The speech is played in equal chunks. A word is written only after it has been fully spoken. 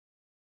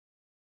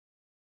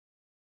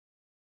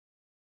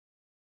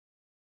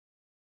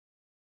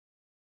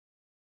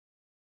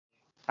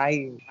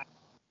Hi,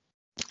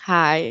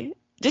 Hi.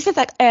 This is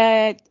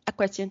a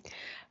question.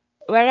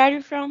 Where are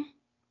you from?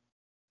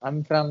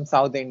 I'm from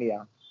South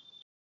India.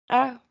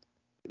 Oh,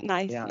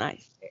 nice, Yeah,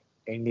 nice,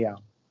 India.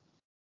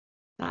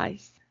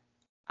 nice.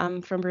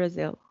 I'm from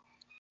Brazil.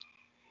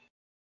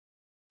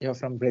 You're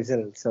from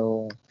Brazil.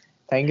 So,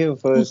 thank you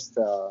first,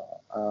 to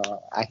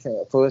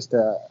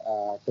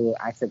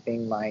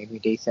accepting my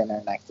invitation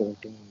and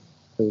accepting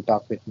to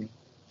talk with me.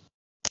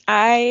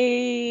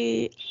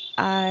 I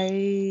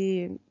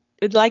I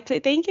would like to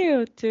thank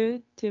you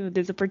to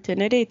this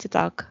opportunity to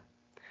talk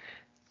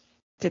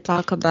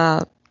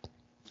about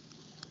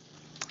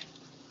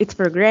its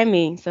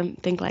programming,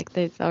 something like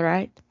this. All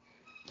right.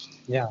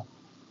 Yeah.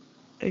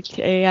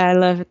 Okay, I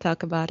love to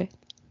talk about it.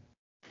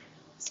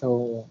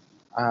 So,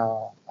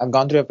 I've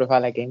gone through your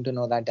profile. I came to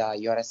know that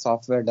you're a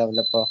software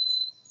developer.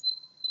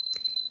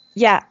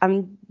 Yeah,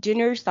 I'm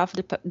junior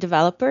software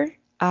developer.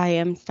 I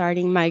am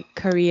starting my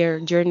career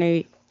and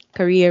journey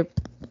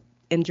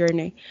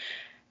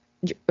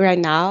right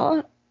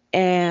now,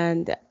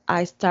 and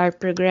I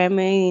started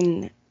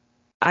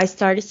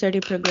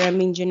studying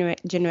programming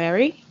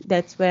January.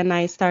 That's when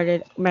I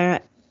started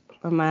my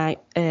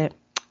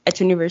at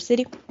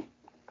university.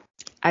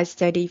 I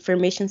study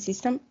information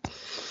system,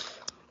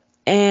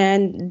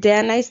 and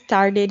then I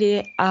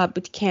started a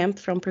boot camp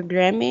from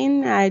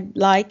programming. I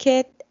like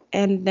it,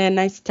 and then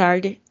I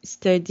started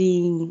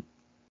studying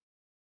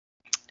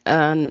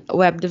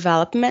web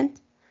development.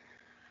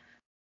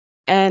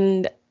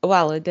 And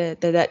wow,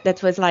 that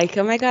was like,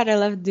 oh my god, I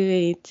love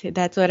doing it.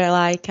 That's what I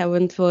like. I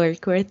want to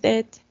work with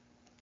it.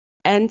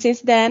 And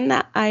since then,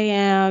 I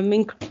am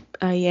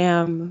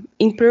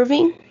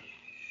improving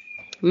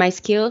my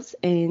skills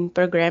in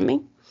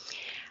programming.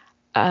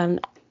 Um,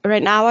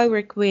 right now, I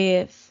work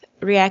with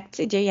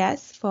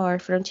React.js for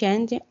front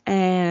end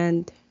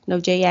and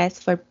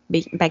Node.js for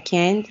back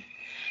end.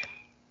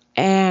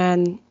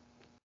 And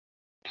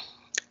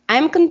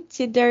I'm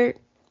considered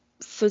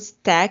full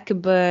stack,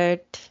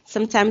 but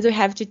sometimes we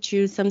have to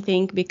choose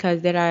something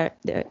because there are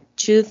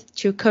choose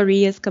two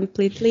careers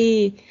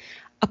completely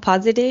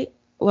opposite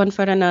one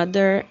for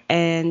another,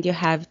 and you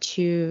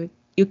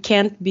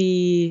can't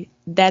be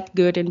that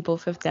good in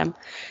both of them.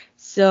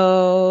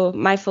 So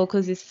my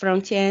focus is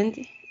front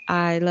end.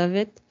 I love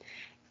it.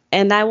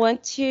 And I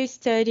want to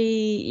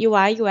study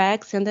UI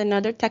UX and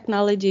another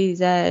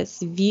technologies as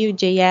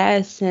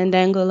Vue.js and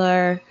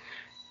Angular.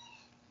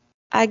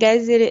 I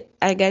guess it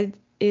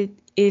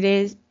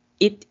is,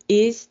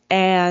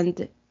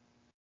 and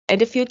in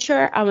the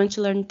future I want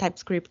to learn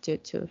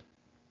TypeScript too.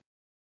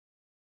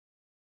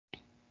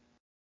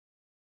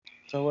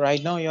 So,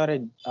 right now you're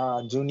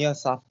a junior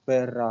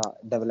software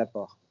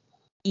developer.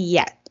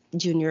 Yeah,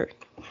 junior.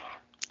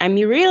 I'm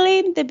really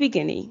in the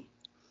beginning.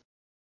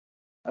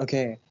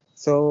 Okay.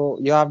 So,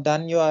 you have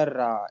done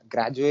your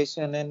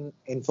graduation in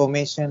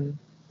information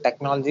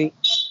technology.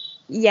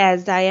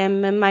 Yes, I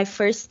am in my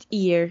first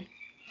year.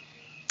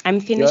 I'm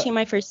You're finishing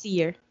my first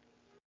year.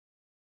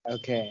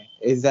 okay.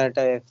 Is that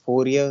a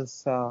 4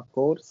 years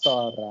course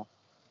or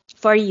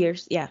 4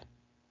 years, yeah.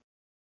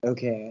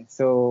 okay?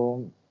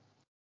 So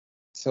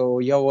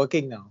you're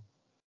working now.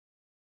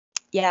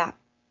 Yeah.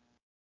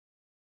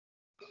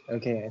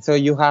 Okay. So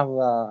you have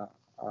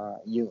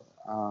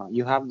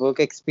work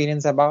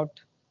experience about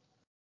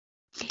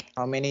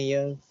how many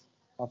years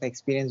of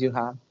experience you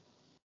have?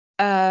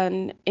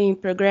 In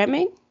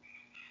programming.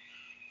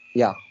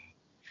 Yeah.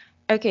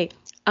 Okay.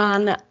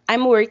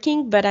 I'm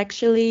working, but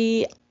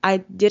actually I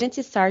didn't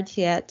start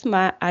yet.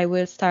 I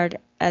will start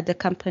at the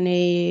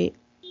company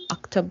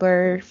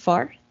October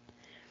 4th.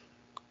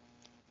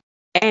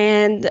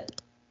 And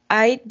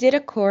I did a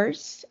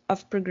course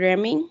of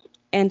programming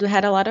and we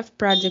had a lot of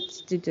projects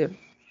to do.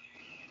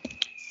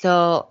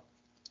 So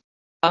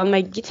on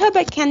my GitHub,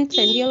 I can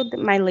send you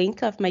my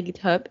link of my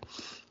GitHub.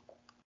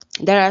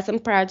 There are some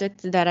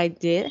projects that I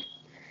did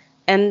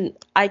and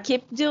I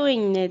keep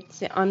doing it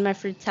on my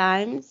free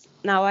times.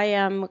 Now I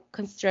am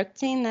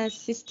constructing a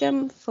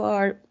system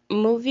for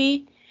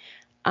movie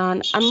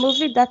on a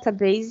movie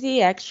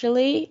database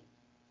actually,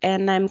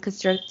 and I'm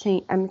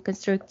constructing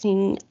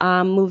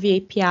a movie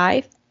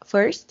API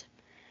first,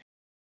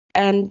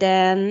 and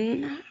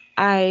then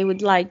I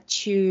would like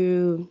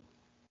to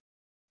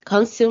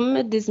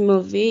consume this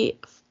movie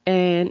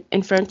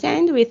in front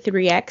end with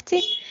React,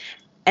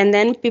 and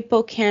then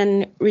people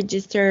can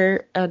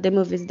register the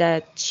movies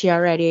that she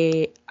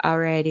already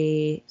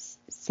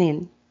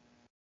seen.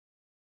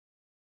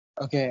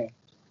 Okay.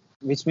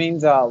 Which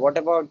means what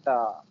about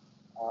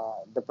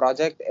the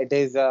project? It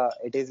is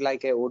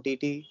like a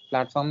OTT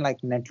platform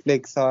like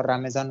Netflix or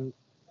Amazon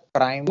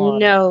Prime or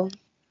No,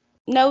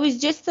 no, it's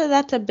just a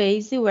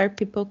database where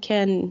people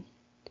can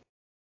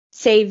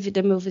save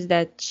the movies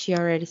that she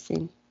already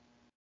seen.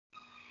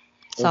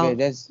 okay, So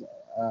just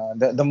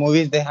the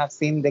movies they have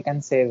seen they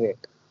can save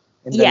it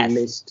in the yes,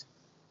 list.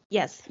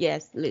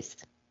 yes,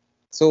 list.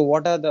 So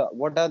what are the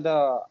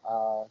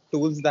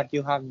tools that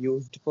you have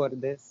used for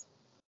this?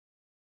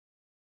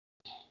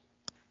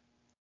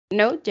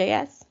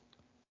 Node.js,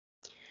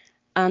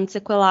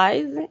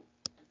 Sequelize,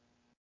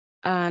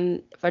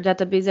 And for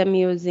database, I'm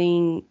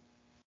using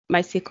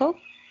MySQL,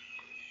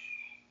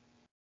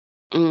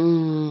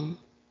 mm,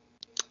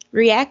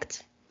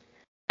 React,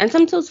 and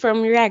some tools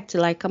from React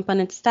like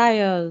component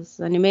styles,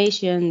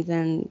 animations,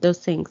 and those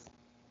things.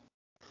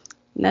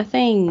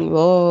 Nothing,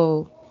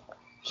 whoa,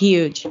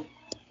 huge.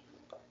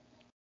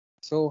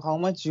 So how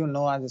much you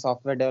know as a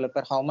software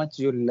developer? How much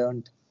you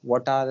learned?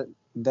 What are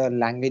the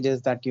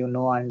languages that you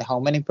know, and how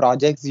many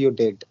projects you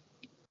did,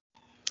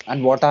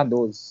 and what are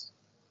those?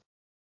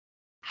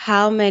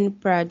 How many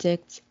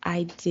projects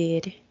I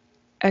did?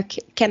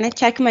 Okay, can I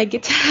check my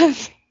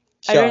GitHub?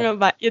 I don't Sure, know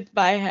about it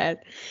by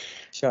head.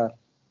 sure,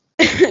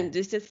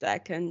 Just a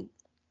second.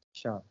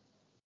 sure.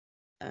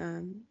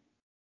 Um,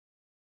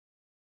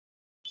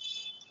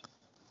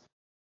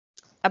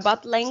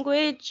 about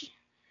language,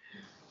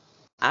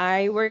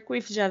 I work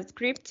with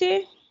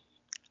JavaScript.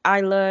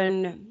 I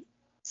learn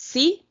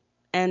C,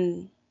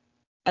 and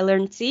I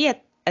learned C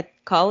at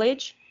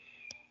college,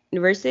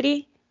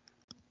 university.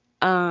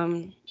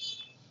 Um,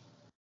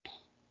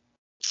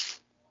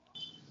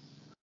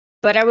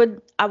 but I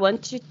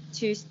want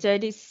to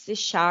study C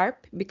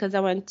sharp because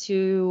I want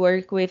to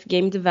work with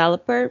game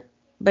developer,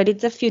 but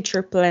it's a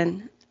future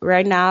plan.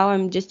 Right now,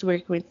 I'm just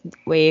working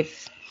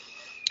with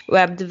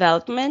web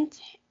development,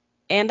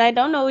 and I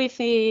don't know if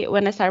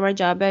when I start my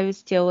job, I will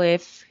still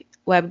with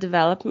web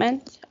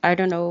development. I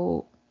don't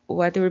know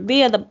what it will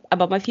be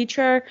about my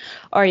future,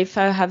 or if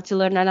I have to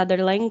learn another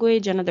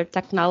language, another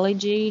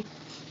technology.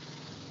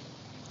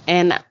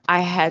 And uh, I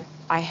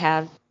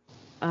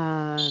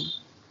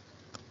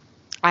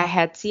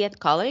had C at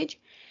college,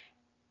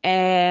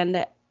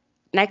 and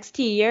next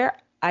year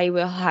I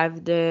will have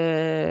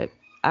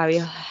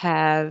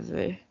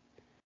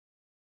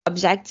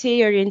objective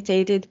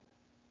oriented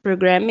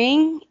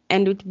programming,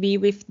 and it would be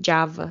with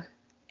Java.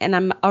 And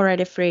I'm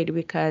already afraid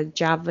because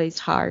Java is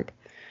hard.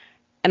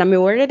 And I'm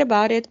worried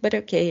about it, but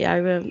okay, I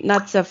will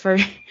not suffer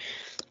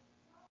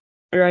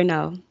right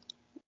now.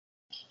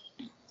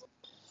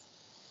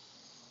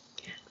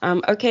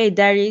 Okay,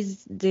 there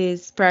is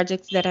this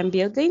project that I'm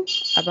building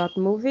about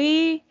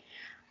movie.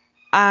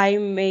 I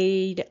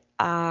made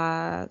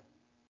an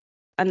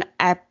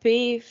app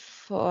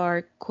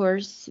for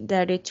course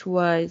that it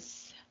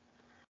was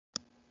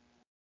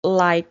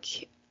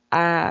like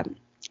a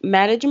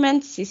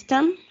management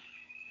system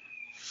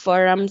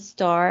for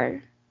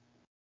store,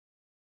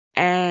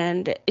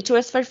 and it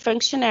was for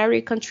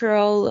functionary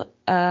control.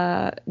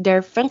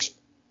 Their function.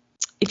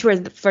 It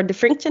was for the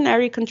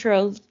functionary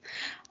controls,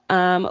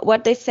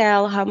 what they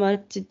sell, how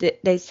much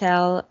they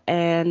sell,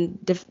 and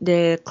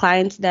the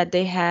clients that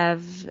they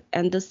have,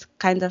 and those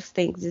kind of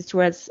things. It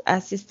was a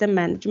system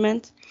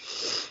management.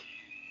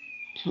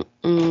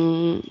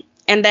 And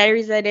there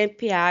is an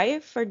API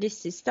for this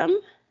system.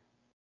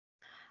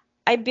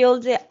 I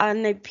built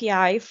an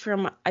API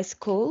from a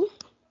school.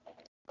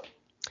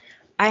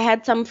 I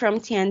had some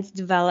front-end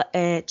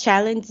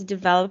challenge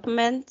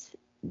development,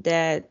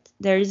 that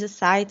there is a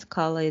site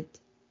called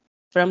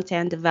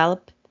front-end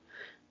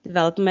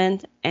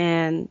development,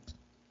 and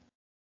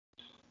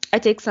I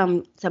take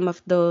some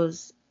of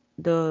those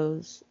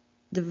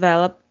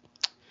develop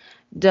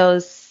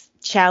those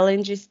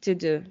challenges to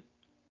do.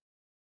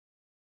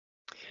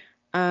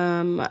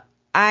 Um,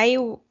 I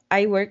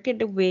worked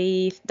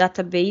with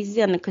database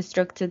and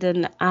constructed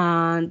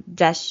an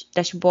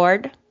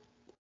dashboard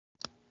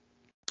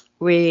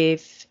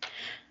with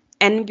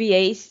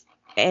NBA's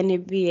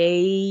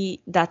NBA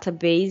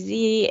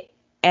database,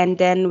 and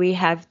then we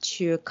have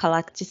to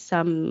collect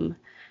some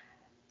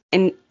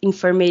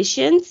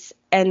informations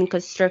and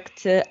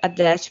construct a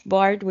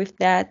dashboard with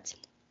that.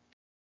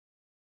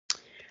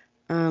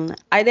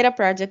 I did a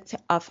project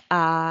of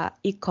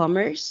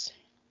e-commerce,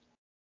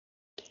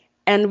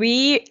 and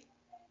me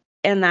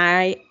and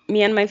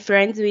my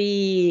friends,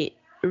 we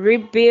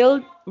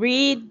rebuild,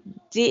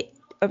 redid.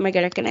 Oh my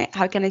god,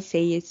 how can I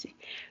say it?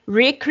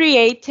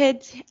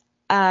 Recreated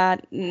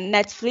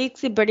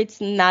Netflix, but it's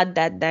not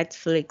that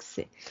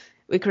Netflix.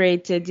 We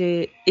created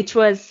it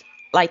was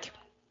like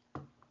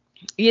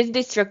use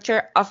the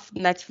structure of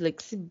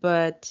Netflix,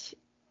 but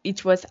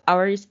it was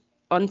ours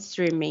on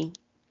streaming,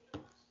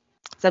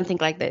 something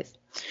like this.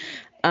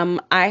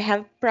 I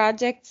have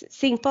projects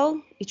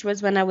simple. It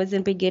was when I was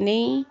in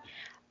beginning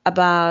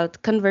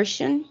about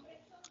conversion.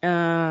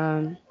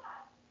 Um,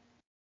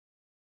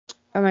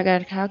 oh my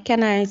God, how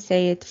can I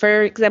say it?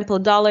 For example,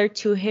 dollar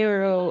to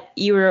euro,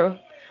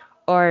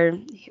 or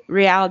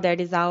real.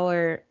 That is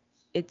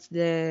it's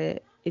the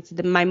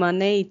my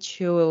money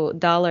to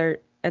dollar,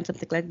 and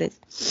something like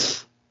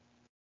this.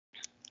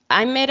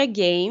 I made a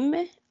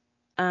game,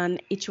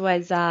 and it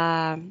was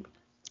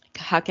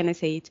how can I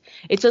say it?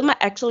 It was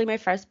actually my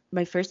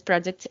first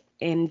project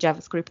in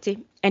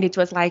JavaScript, and it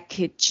was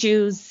like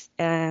choose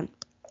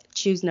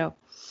no,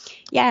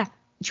 yeah,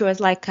 it was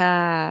like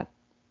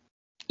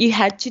you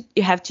have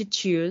to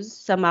choose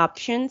some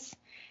options,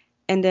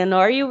 and then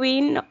or you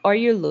win or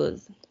you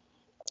lose.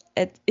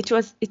 It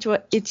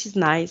is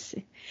nice.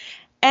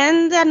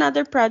 And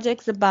another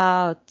projects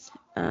about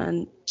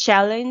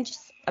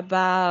challenges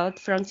about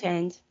front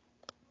end.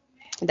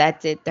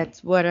 That's it.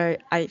 That's what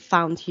I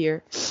found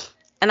here.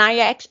 And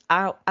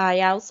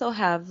I also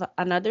have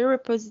another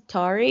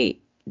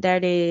repository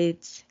that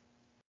is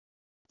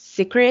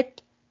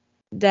secret,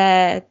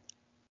 that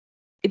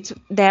it's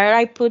there.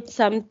 I put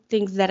some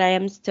things that I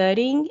am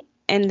studying,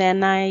 and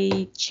then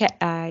I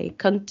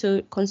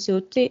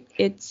consult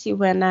it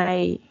when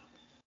I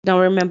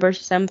don't remember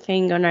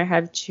something and I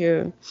have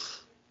to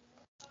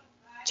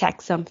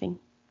check something.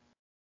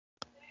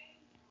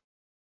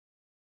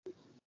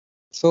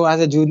 So,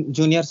 as a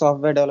junior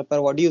software developer,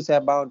 what do you say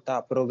about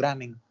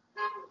programming?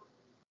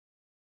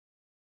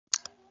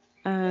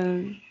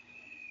 Um,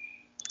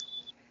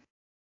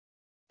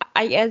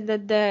 I guess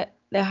that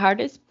the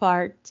hardest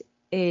part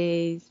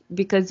is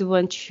because we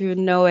want to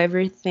know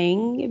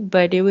everything,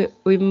 but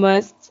we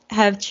must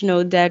have to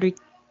know that we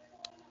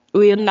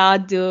will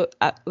not we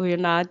will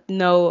not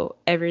know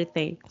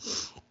everything.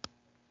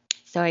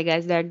 So I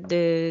guess that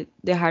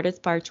the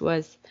hardest part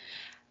was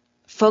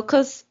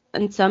focus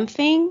on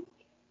something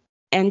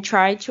and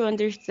try to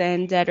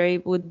understand that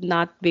I would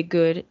not be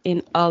good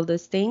in all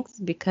those things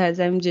because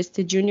I'm just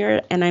a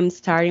junior and I'm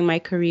starting my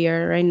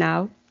career right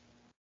now.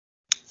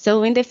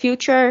 So in the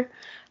future,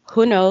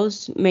 who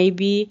knows,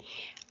 maybe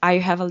I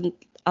have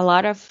a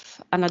lot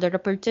of another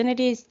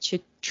opportunities to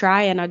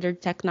try another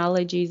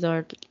technologies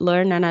or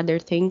learn another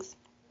things.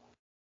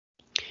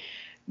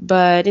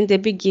 But in the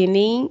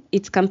beginning,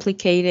 it's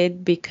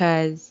complicated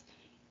because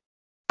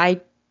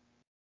I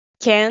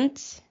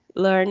can't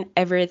learn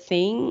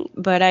everything,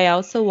 but I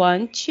also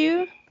want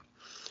to.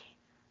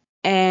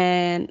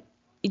 And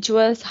it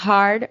was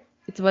hard.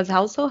 It was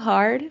also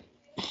hard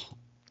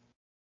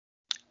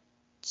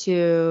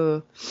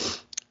to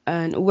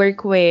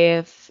work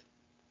with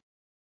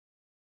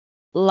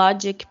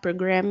logic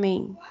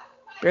programming,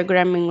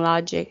 programming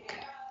logic.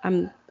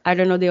 I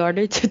don't know the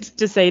order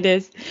to say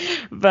this,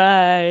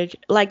 but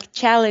like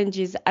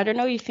challenges. I don't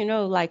know if you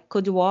know, like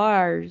Code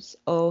Wars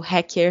or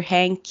Hacker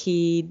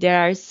Hanky.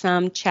 There are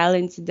some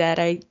challenges that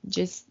I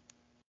just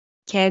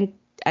can't.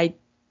 I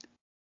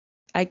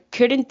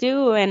couldn't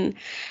do, and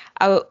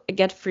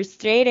get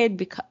frustrated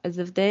because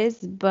of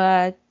this.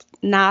 But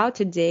now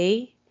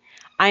today,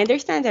 I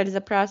understand that it's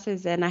a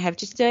process, and I have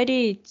to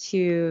study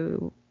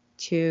to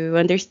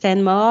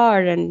understand more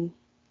and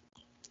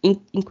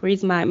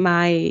increase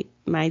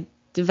my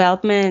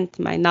development,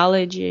 my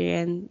knowledge,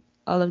 and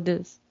all of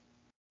this.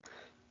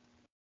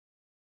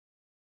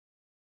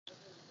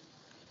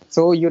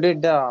 So, you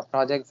did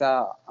projects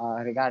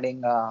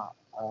regarding a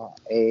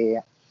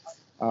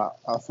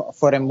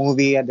for a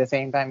movie. At the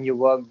same time, you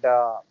worked.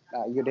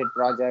 You did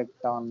project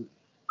on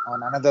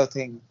another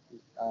thing.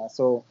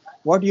 So,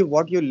 what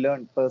you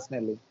learned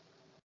personally?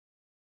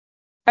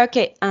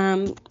 Okay,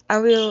 I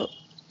will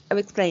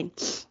explain.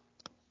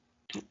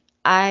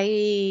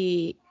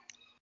 I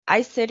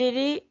I studied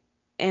it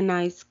in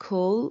high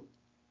school.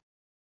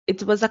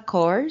 It was a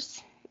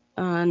course,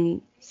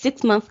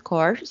 6 month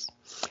course.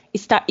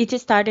 It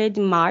started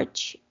in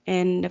March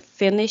and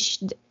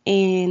finished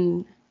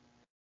in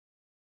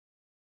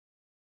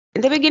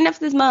the beginning of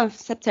this month,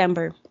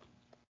 September.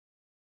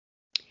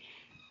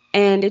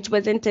 And it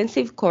was an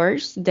intensive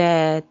course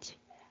that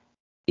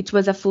it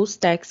was a full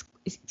stack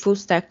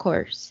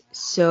course.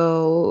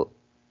 So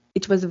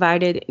it was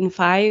divided in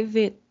five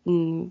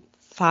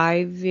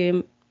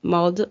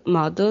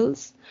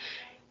models.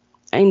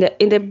 In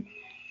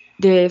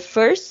the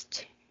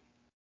first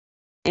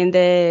and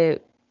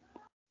the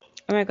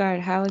oh my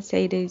god, how I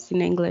say this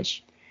in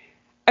English?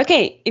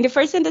 Okay, in the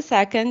first and the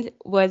second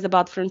was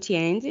about front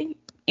end.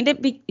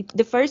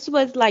 The first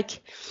was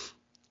like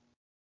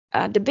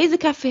the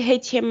basic of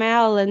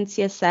HTML and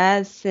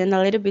CSS and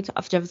a little bit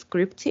of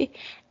JavaScript.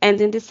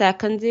 And in the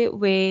second,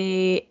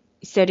 we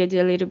studied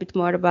a little bit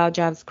more about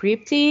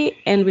JavaScript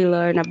and we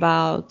learned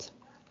about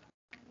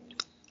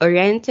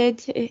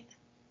oriented,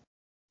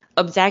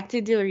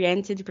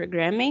 objective-oriented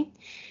programming.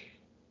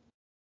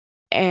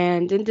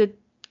 And in the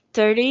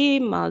 30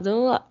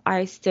 module,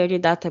 I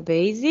studied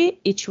database.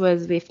 It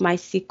was with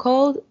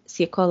MySQL,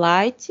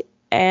 SQLite,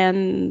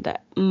 and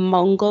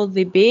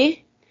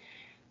MongoDB.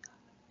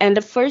 And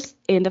the fourth,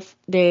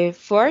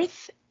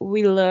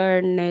 we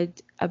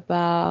learned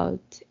about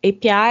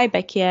API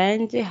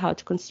backend, how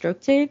to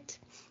construct it.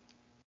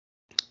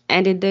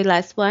 And then the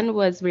last one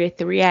was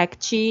with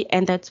React,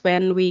 and that's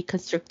when we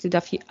constructed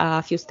a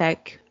full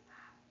stack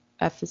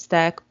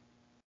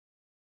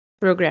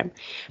program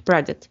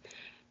project.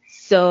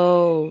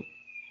 So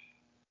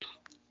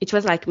it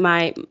was like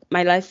my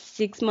last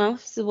 6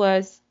 months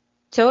was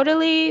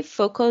totally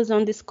focused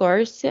on this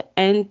course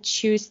and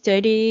to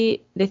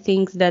study the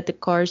things that the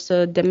course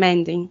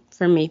demanding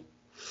for me.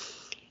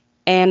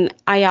 And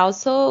I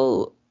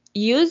also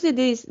use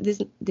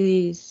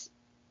this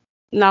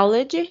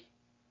knowledge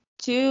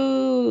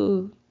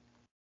to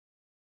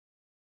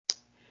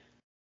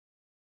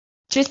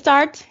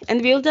start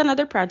and build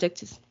another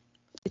project.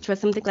 It was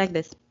something like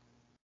this.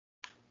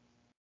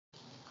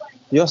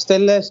 You're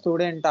still a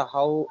student.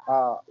 How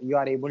you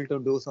are able to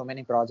do so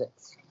many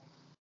projects?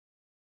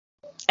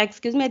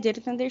 Excuse me, I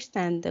didn't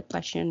understand the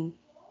question.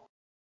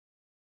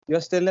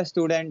 You're still a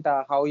student.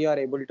 How you are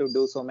able to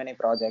do so many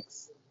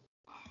projects?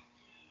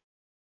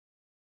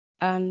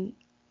 Um,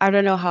 I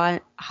don't know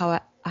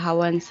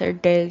how answer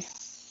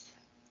this.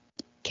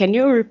 Can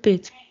you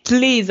repeat,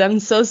 please? I'm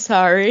so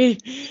sorry.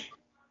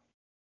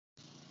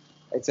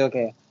 It's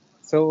okay.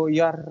 So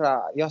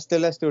you're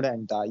still a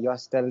student. You're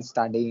still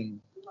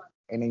studying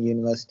in a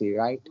university,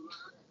 right?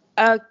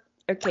 Uh,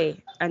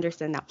 okay,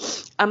 understand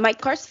now. My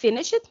course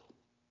finished,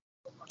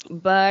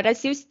 but I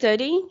still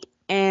studying,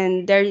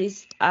 and there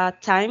is a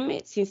time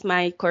since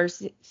my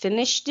course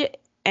finished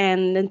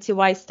and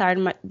until I start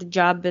the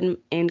job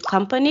in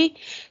company.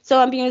 So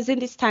I'm using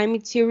this time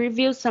to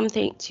review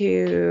something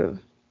to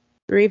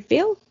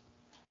review.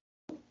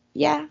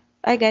 Yeah,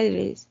 I guess it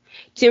is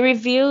to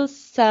review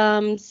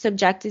some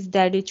subjects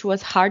that it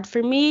was hard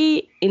for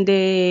me in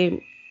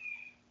the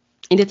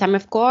time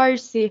of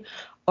course,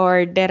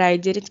 or that I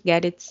didn't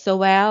get it so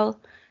well.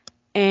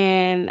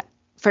 And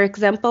for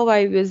example,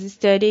 I was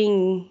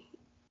studying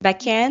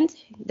backend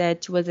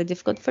that was a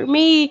difficult for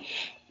me,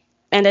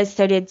 and I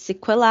studied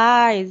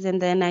sequelize,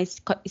 and then I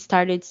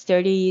started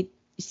studying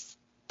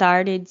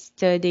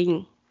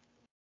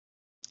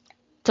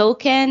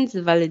tokens,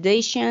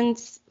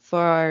 validations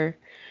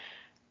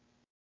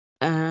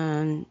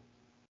um,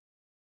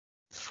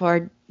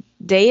 for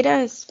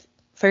data.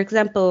 For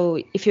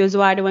example, if you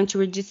usually want to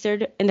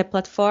register in the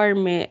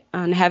platform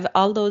and have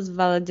all those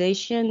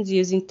validations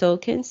using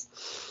tokens,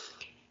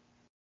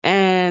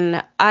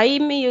 and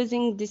I'm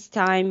using this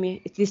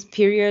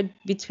period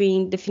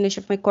between the finish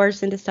of my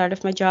course and the start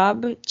of my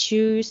job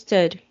to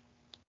study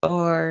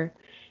or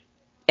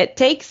it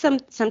takes some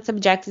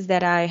subjects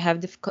that I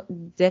have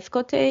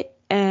difficulty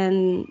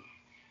and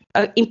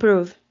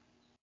improve.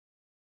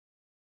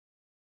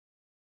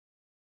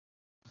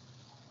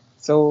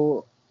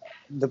 So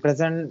the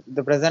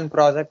present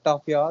project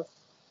of yours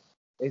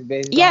is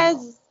based on.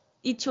 Yes,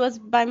 it was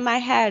by my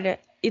head.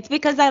 It's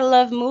because I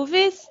love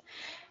movies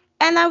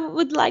and I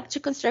would like to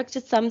construct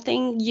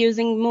something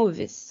using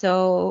movies.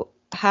 So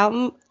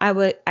how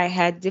I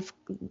had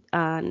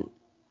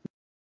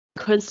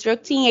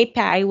constructing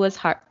API was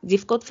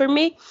difficult for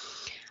me.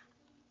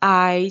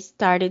 I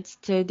started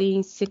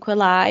studying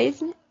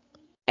sequelize,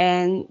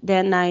 and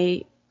then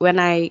when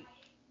I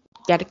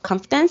get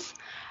confidence,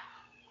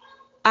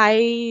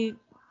 I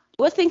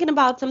was thinking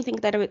about something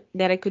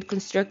that I could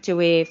construct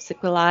with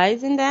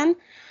sequelize, and then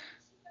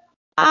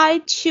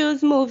I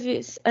choose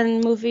movies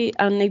and movie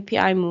an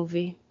API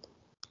movie.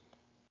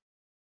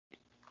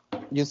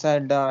 You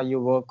said you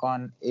work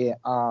on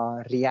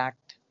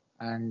React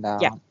and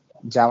Yeah,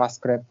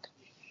 JavaScript.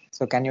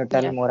 So can you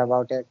tell yeah. more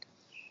about it?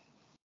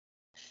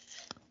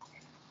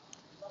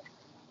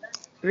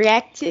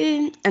 React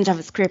and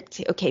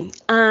JavaScript. Okay.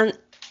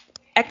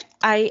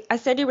 I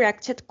study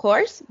React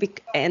course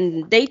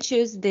and they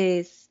choose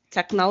this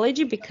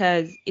technology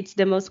because it's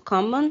the most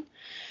common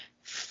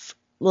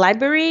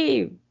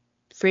library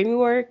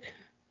framework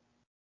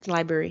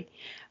library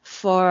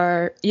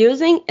for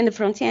using in the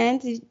front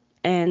end.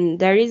 And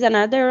there is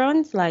another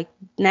ones like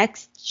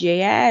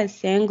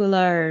Next.js,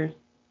 Angular,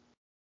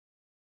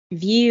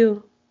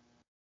 Vue,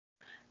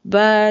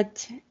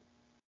 but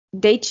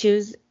they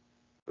choose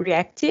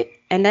React,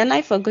 and then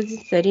I focus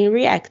on studying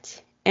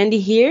React. And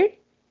here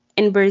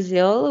in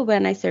Brazil,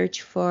 when I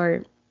search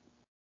for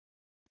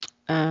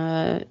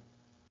uh,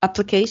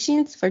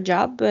 applications for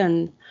job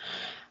and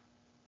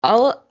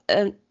all,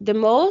 the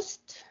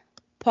most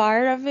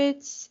part of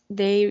it,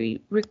 they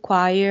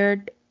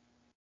required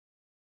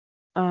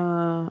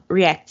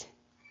React,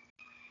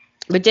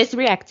 but just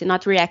React,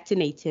 not React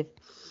Native.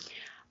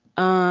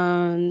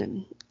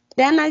 Um,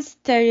 then I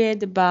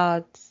studied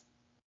about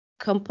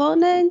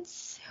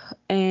components,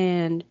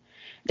 and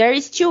there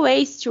is two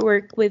ways to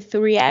work with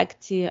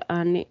React.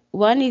 And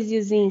one is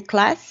using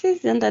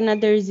classes and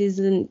another is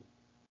using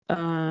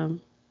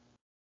um,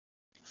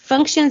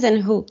 functions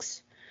and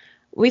hooks.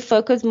 We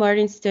focus more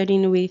in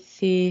studying with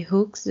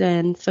hooks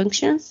and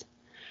functions,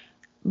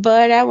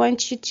 but I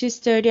want you to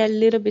study a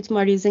little bit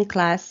more using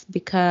class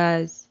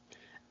because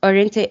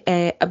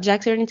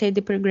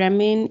object-oriented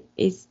programming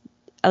is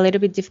a little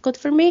bit difficult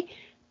for me,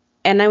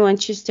 and I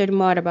want you to study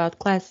more about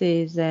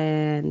classes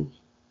and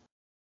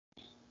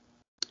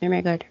oh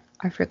my god,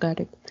 I forgot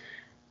it.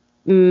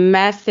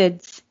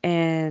 Methods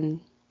and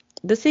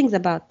the things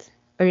about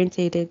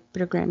orientated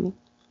programming.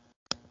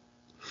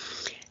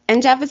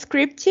 And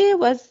JavaScript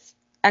was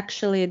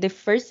actually the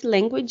first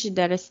language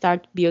that I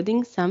started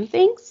building some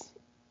things.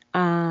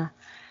 Uh,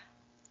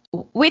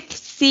 with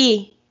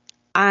C,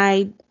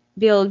 I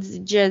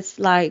build just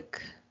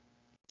like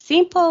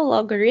simple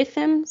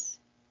algorithms,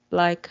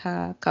 like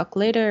a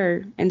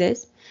calculator and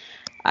this.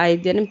 I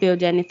didn't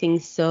build anything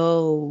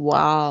so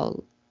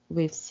wow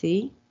with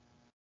C.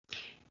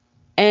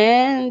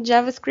 And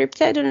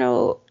JavaScript, I don't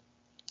know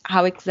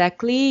how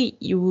exactly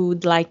you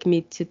would like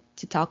me to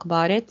talk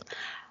about it,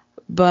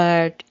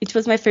 but it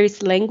was my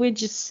first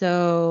language,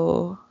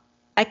 so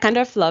I kind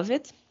of love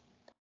it.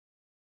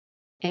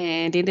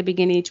 And in the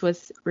beginning, it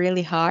was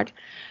really hard,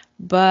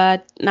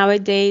 but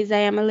nowadays I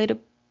am a little.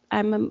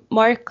 I'm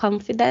more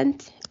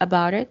confident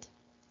about it.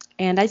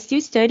 And I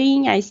still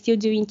studying, I still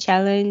doing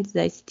challenge,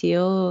 I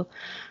still,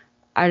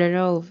 I don't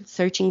know,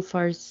 searching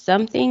for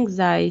some things.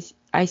 I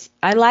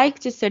like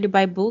to study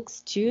by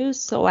books too.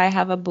 So I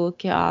have a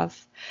book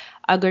of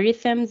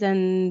algorithms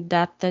and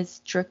data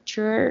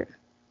structure.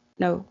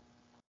 No,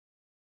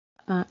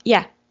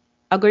 yeah,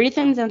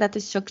 algorithms and data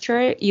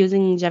structure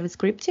using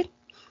JavaScript.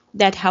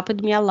 That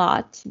helped me a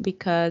lot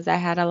because I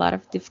had a lot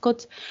of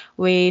difficulty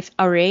with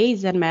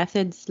arrays and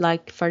methods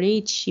like for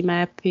each,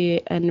 map,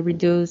 and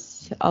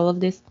reduce, all of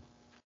this.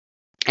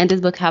 And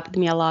this book helped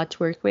me a lot to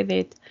work with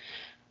it.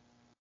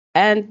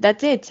 And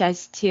that's it.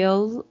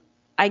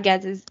 I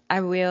guess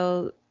I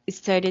will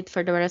study it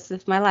for the rest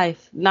of my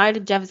life. Not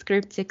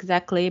JavaScript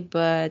exactly,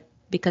 but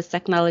because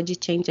technology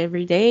change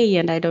every day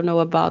and I don't know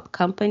about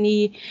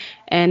company.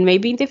 And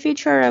maybe in the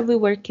future I will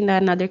work in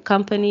another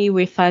company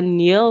with a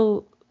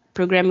new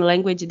programming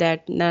language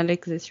that not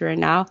exists right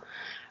now.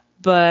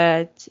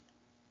 But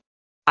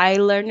I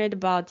learned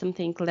about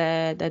something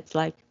that's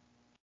like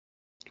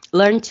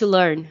learn to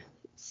learn.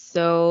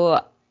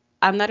 So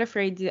I'm not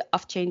afraid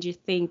of changing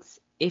things.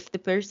 If the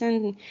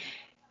person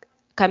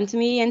come to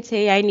me and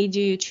say I need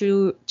you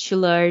to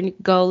learn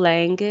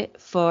Golang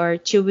for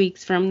 2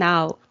 weeks from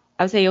now,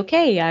 I'll say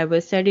okay, I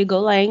will study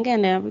Golang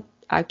and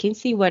I can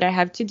see what I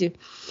have to do.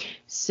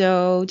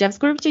 So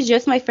JavaScript is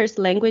just my first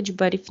language,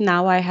 but if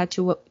now I had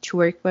to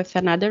work with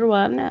another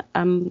one,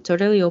 I'm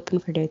totally open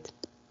for that.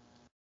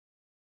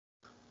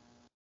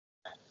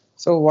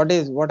 So what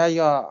are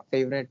your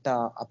favorite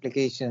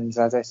applications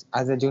as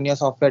a junior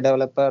software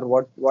developer?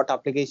 What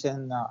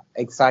application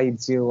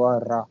excites you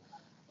or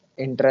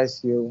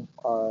interests you?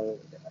 Or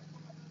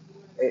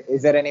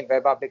is there any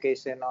web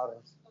application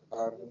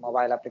or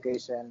mobile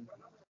application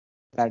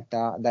that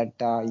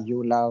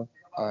you love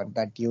or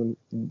that you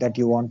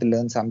want to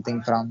learn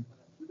something from?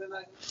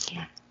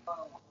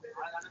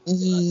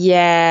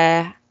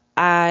 Yeah,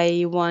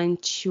 I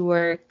want to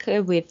work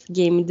with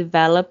game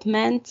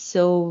development,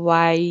 so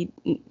I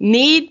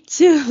need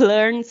to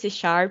learn C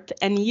Sharp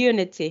and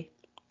Unity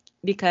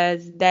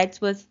because that's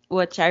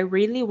what I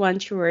really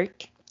want to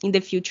work in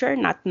the future,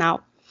 not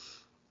now.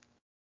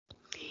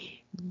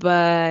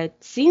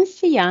 But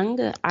since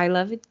young, I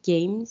loved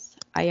games.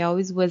 I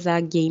always was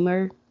a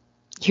gamer.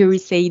 Here we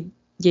say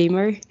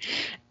gamer.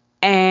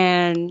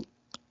 And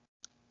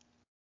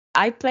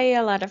I play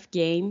a lot of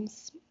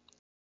games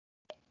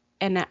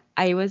and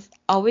I was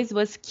always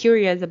was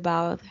curious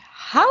about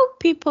how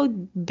people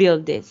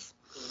build this.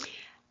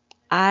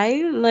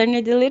 I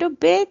learned a little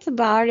bit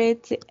about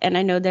it and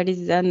I know there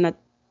is a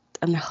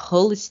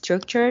whole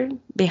structure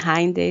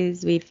behind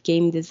this with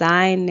game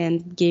design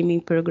and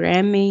gaming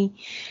programming,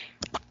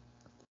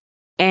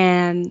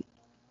 and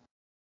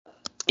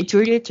it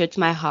really touched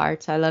my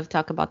heart. I love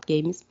talk about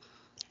games.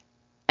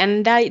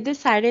 And I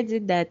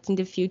decided that in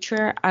the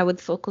future I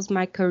would focus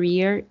my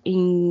career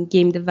in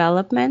game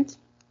development.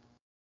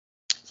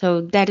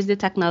 So that is the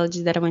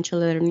technology that I want to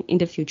learn in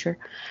the future.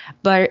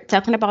 But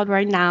talking about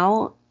right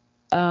now,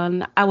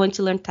 I want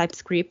to learn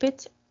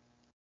TypeScript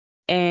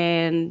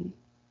and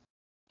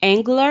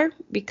Angular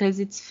because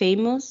it's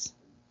famous.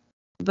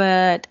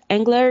 But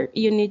Angular,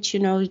 you need to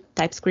know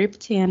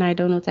TypeScript, and I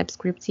don't know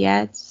TypeScript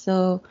yet.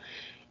 So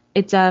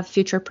it's a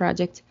future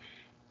project.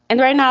 And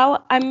right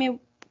now, I'm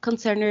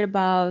concerned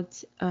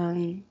about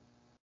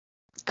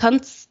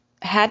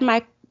had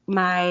my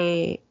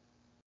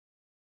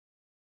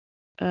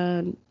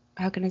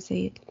how can I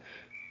say it,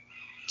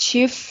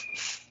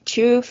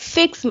 to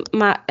fix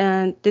my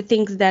the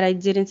things that I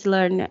didn't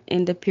learn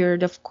in the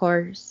period of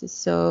course.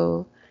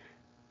 So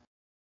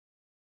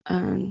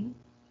um,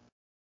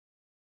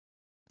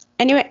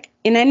 anyway,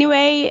 in any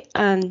way,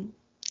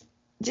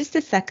 just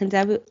a second,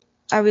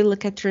 I will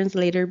look at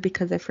translator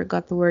because I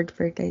forgot the word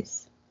for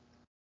this.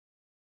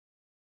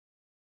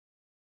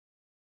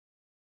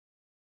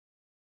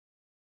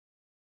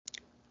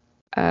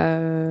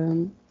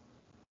 Um,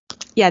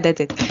 yeah,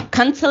 that's it.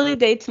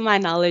 Consolidate my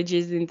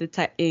knowledges in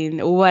in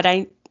what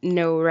I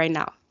know right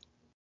now.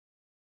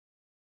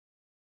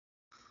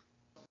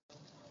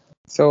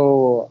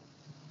 So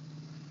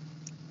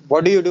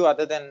what do you do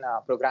other than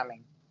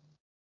programming?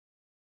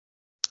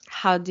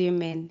 How do you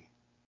mean?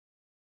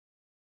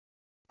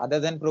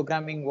 Other than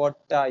programming, what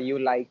you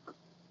like?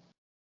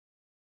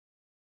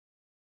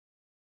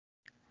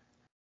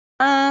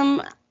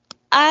 Um,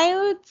 I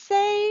would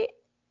say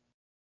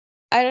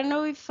I don't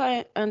know if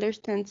I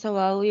understand so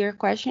well your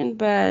question,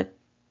 but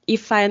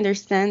if I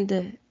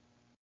understand,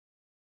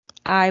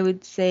 I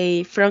would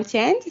say front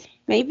end,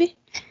 maybe.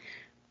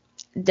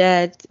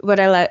 That what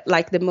I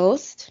like the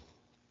most,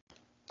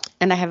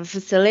 and I have a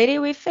facility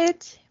with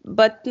it.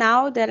 But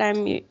now that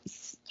I'm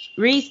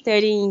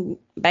restudying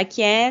back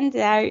end,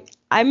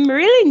 I'm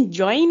really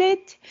enjoying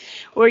it,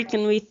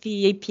 working with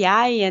the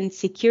API and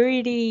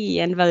security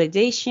and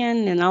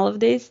validation and all of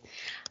this,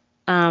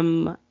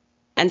 and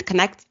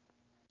connect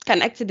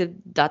to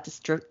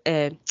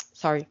the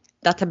sorry,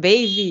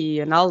 database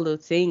and all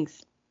those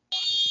things.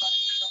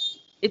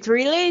 It's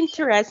really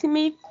interesting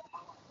me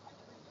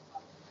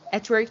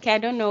at work. I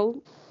don't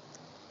know.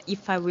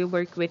 if I will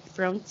work with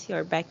front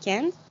or back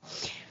end.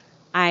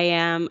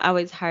 I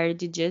was hired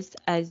just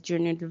as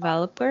junior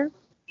developer,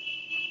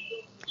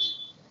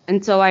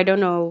 and so I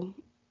don't know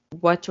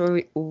what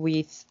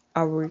with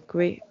I work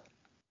with.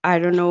 I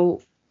don't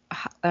know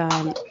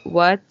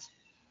what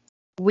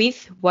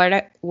with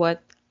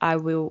what I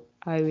will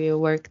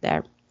work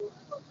there.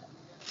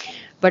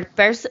 But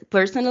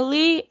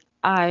personally,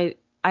 I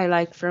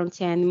like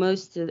front end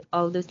most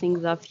all the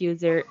things of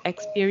user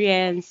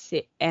experience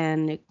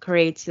and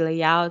create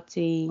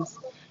layoutings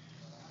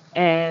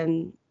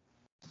and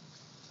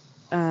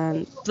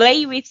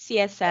play with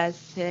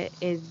CSS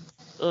is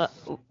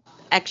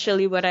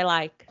actually what I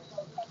like.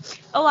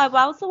 Oh, I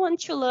also want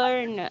to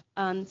learn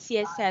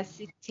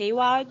CSS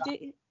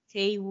tailwind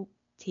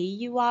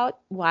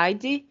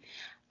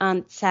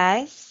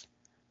says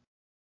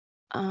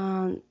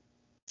um,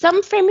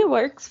 some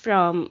frameworks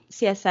from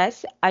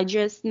CSS. I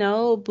just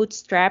know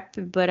Bootstrap,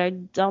 but I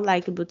don't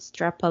like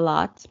Bootstrap a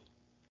lot.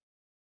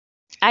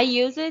 I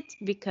use it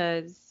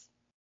because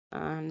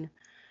um,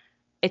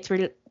 it's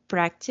real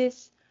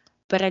practice,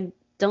 but I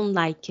don't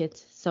like it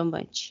so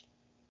much.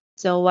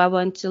 So I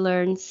want to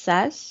learn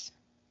SAS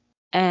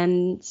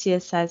and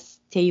CSS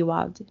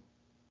tailwind.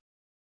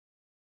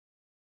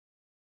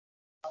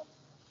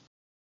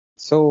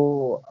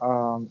 So,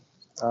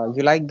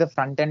 you like the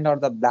front end or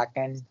the back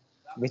end?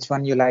 Which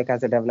one you like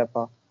as a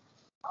developer?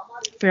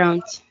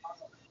 Front,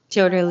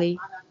 totally.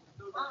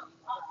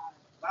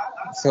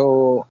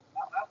 So,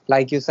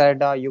 like you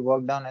said, you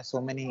worked on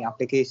so many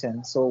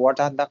applications. So, what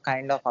are the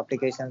kind of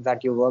applications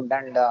that you worked,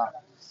 and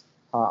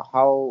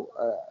how?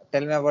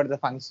 Tell me about the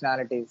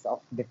functionalities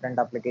of different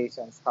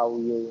applications. How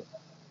you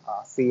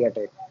see at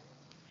it.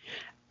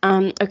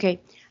 Okay.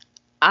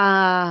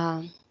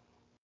 Uh,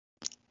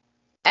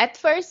 at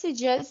first, I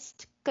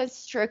just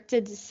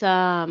constructed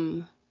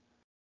some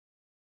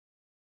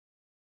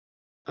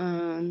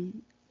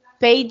um,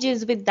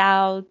 pages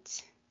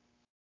without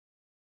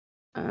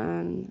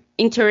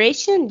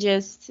iteration,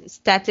 just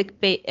static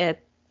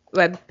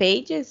web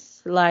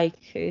pages, like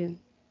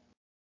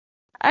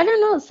I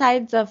don't know,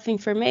 sites of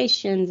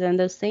informations and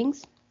those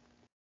things.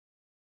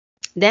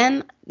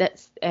 Then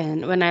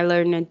and when I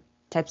learned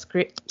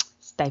TypeScript,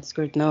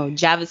 no,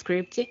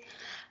 JavaScript,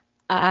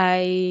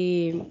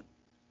 I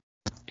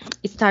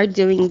started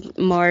doing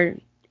more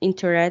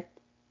interact.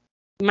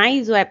 My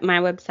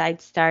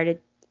website started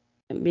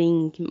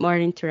being more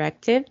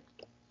interactive,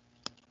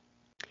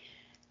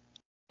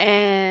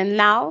 and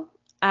now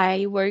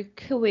I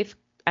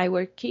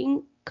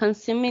working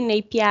consuming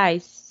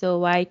APIs,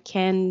 so I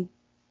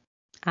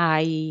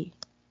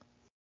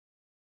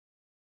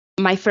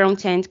my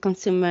front end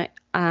consume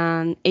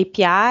an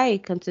API,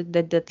 consume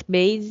the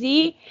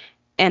database,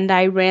 and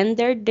I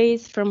rendered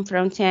this from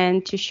front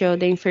end to show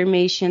the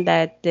information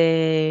that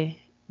the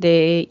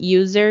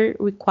user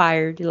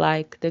required,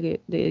 like the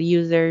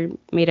user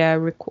made a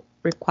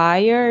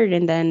required,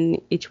 and then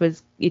it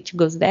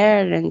goes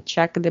there and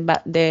check the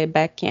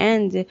back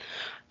end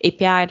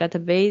API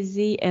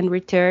database and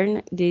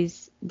return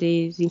this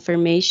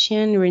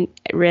information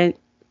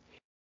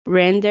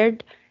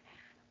rendered,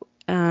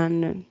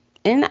 and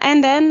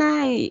and then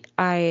I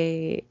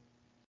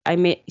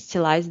may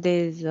stylize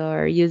this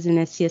or using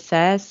a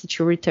CSS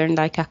to return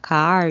like a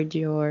card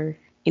or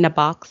in a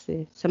box,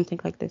 something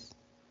like this.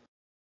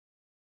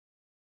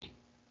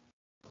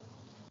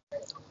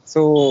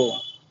 So,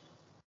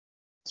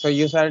 so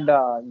you said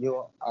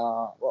you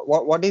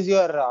what is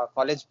your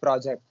college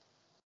project?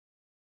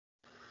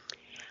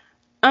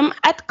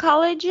 At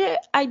college,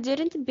 I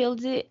didn't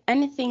build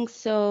anything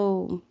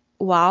so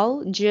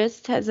wow.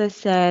 Just as I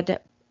said,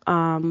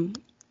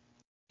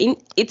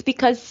 it's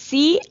because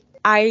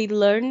I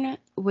learn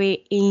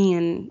way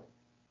in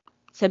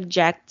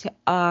subject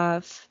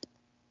of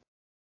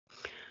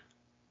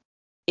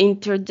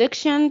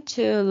introduction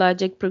to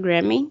logic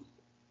programming,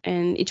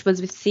 and it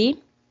was with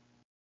C.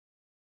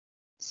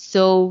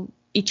 So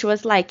it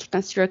was like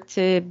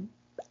constructed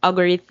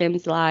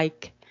algorithms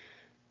like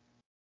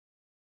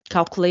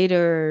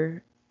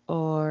calculator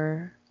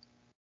or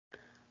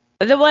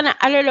the one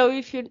I don't know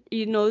if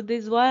you know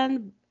this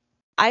one.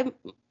 I'm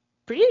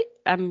pretty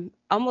I'm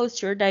almost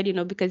sure that you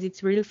know because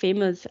it's really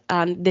famous.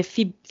 The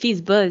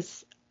fizz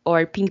buzz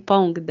or ping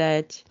pong,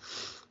 that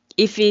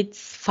if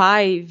it's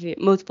five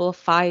multiple of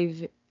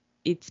five,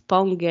 it's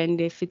pong, and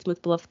if it's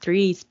multiple of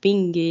three, it's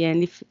ping,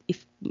 and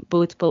if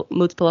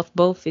multiple of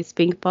both is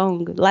ping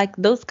pong, like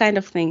those kind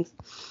of things.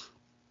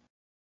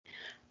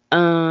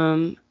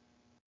 Um,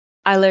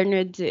 I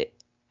learned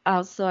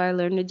I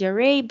learned the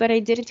array, but I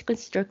didn't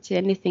construct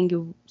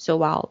anything so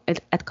well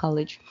at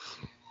college.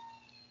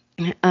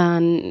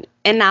 And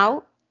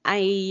now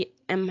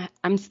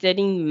I'm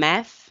studying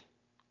math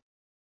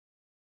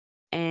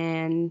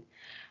and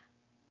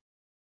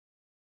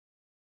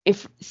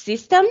if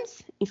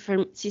systems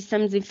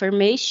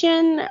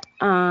information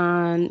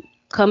on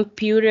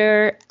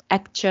computer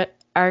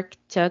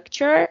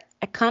architecture,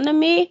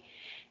 economy,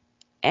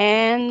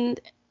 and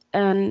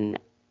um,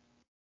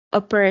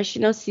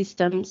 operational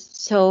systems.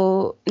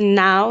 So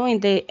now, in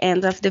the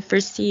end of the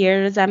first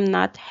years, I'm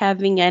not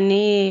having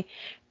any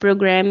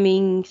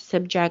programming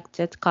subjects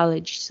at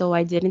college. So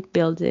I didn't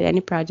build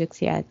any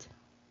projects yet.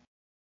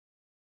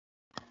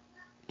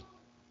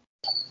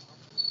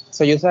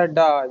 So you said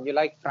you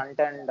like front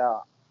end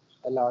a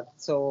lot.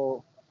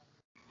 So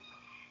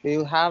do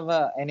you have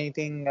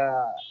anything?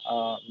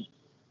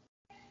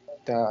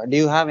 Do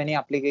you have any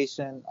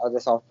application or the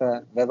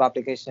software, web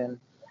application,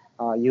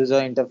 user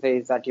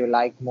interface that you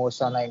like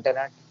most on the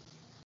internet?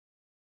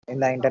 In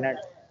the internet.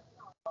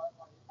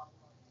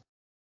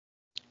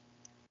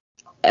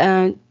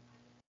 Uh,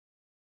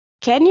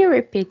 can you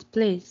repeat,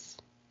 please?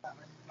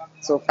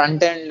 So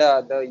front end,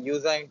 the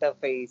user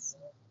interface.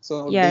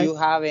 So do you Yes.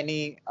 have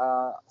any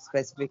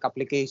specific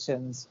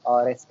applications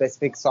or a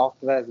specific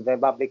software,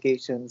 web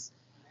applications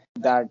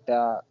that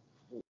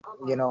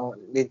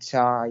which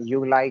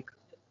you like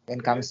when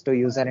it comes to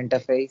user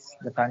interface,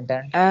 the front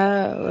end?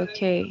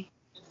 Okay.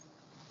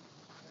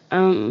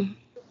 Um,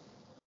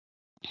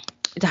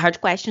 it's a hard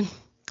question.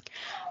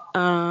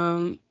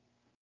 Um,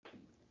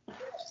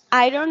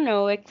 I don't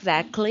know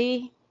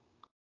exactly.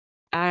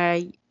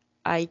 I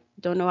I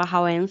don't know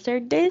how I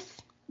answered this.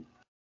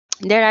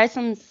 There are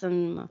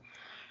some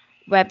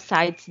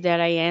websites that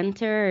I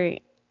enter,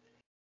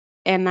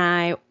 and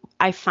I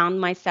found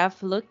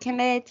myself looking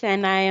at it,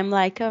 and I am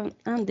like, oh,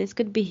 this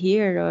could be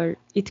here or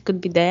it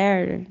could be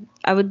there.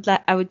 I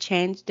would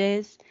change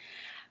this.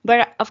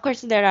 But of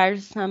course, there are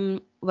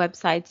some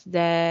websites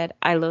that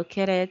I look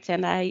at it,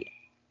 and I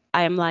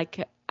am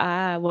like,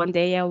 one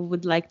day I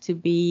would like to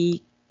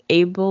be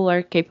able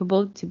or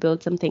capable to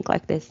build something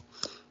like this.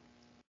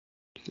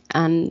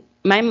 And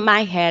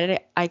my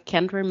head, I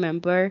can't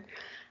remember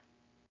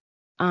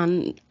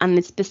on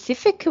a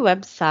specific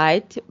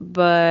website,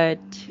 but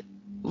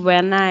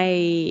when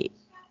I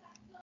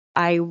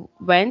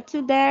went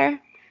to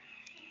there,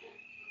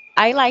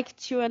 I like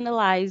to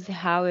analyze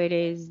how it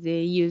is the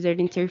user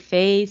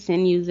interface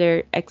and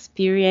user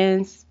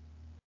experience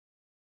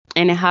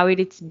and how it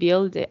is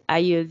built. I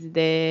use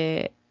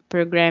the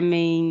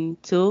programming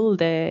tool,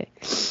 the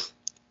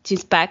to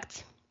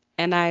inspect,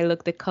 and I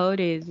look the code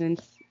is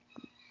and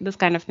those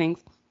kind of things.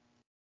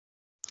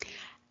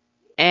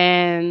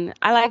 And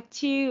I like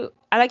to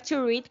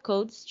read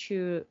codes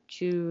to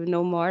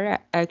know more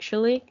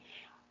actually,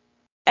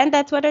 and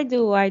that's what I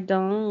do.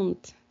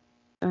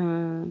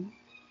 Um,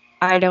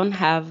 I don't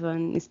have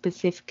a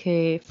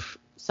specific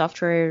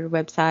software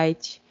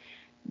website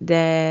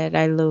that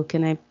I look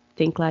and I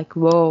think like,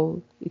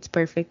 whoa, it's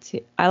perfect.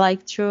 I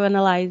like to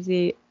analyze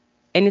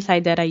any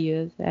site that I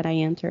use that I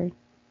enter.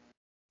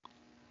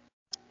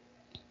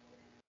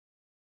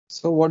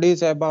 So what do you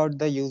say about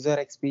the user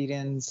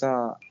experience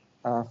for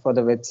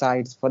the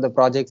websites, for the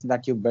projects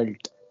that you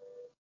built?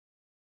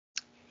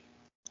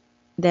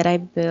 That I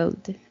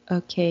build.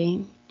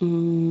 Okay.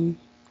 Mm.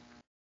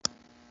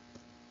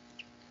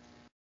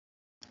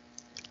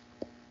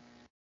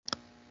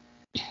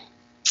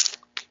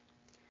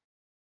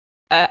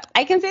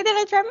 I can say that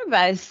I try my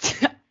best.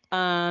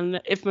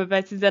 If my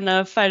best is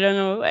enough, I don't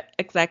know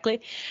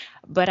exactly,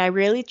 but I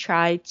really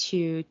try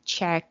to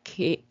check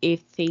if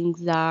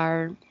things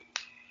uh,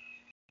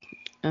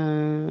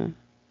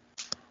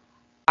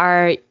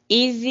 are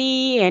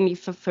easy and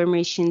if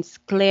information's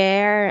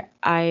clear.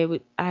 I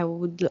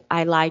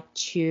like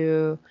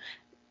to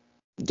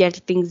get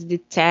things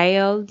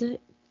detailed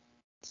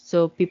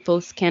so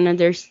people can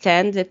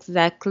understand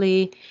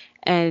exactly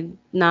and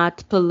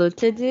not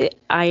polluted.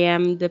 I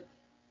am the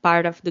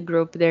part of the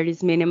group that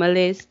is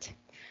minimalist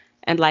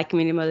and like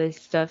minimalist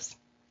stuff.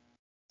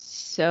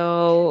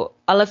 So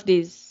all of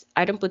these,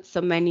 I don't put so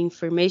many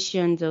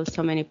information or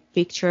so many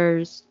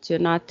pictures to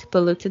not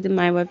pollute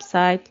my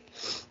website.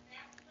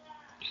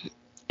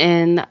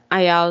 And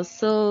I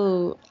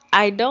also,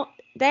 I don't,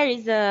 there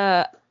is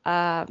a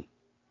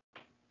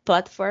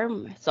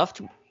platform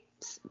software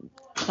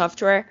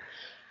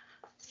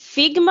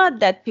Figma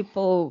that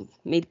people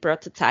made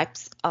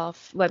prototypes of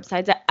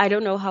websites. I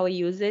don't know how I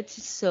use it,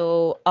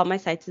 so all my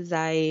sites is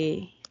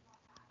I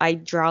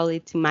draw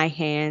it in my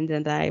hand,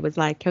 and I was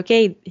like,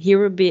 okay,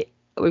 here would be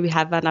we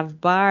have a nav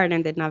bar,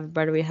 and the nav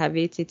bar we have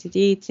it,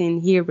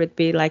 and here would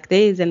be like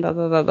this, and blah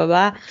blah blah blah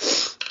blah.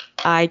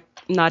 I'm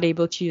not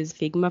able to use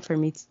Figma. For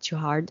me, it's too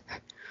hard.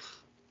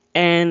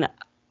 And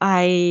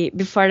I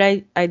before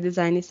I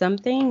design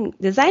something,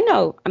 design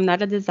no, I'm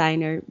not a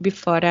designer.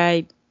 Before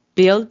I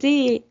build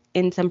it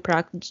in some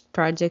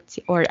project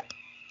or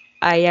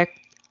I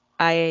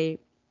I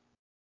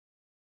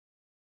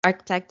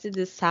architected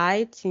the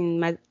site in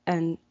my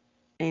and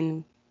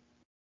in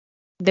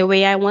the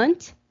way I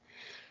want.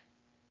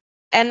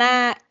 And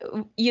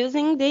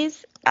using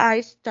this,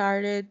 I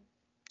started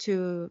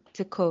to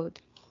code.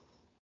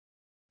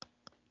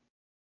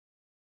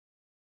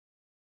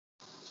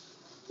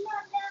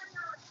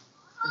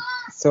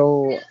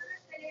 So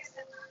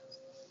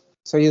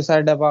so you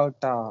said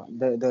about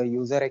the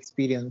user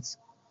experience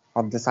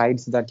of the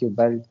sites that you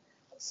built.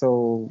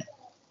 So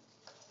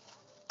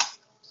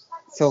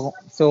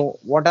so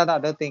what are the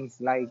other things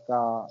like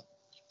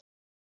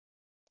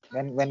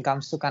when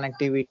comes to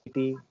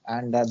connectivity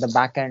and the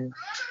back end.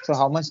 So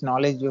how much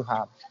knowledge you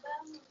have?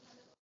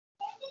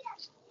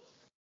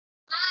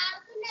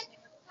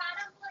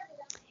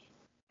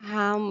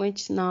 How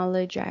much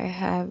knowledge I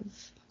have.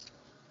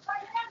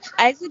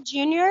 As a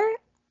junior,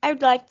 I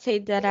would like to say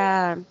that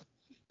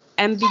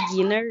I'm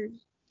beginner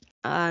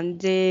on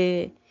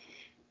the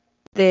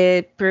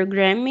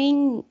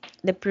programming.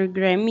 The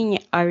programming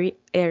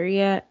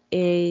area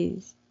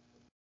is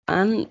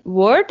a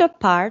world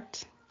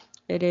apart.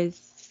 It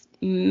is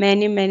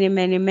many, many,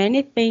 many,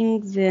 many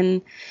things,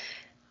 and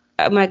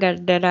oh my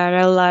God, there are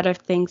a lot of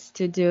things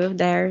to do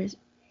there.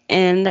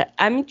 And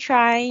I'm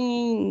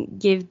trying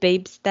give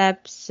baby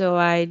steps so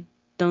I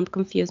don't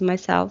confuse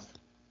myself.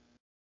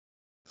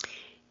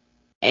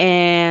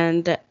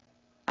 And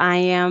I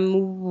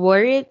am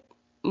worried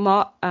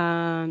more.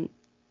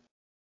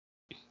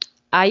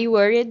 I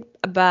worried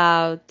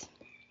about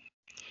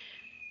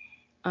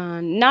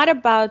not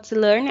about to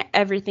learn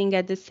everything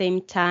at the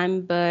same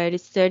time, but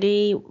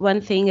study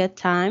one thing at a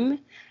time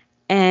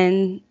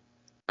and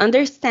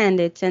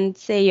understand it and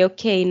say,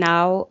 okay,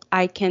 now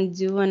I can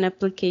do an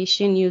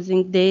application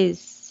using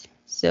this.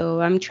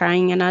 So I'm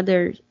trying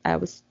another.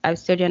 I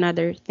study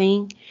another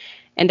thing,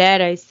 and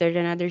then I start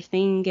another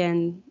thing,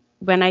 and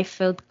when I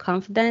felt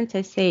confident,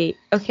 I say,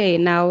 okay,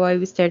 now I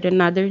will start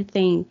another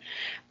thing.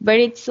 But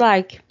it's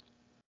like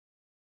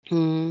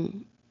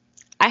mm,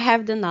 I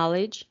have the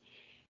knowledge,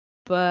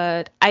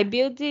 but I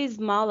build these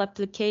small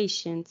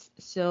applications,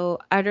 so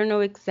I don't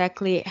know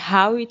exactly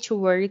how it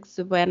works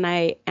when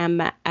I am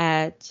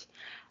at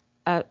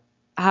uh,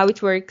 how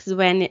it works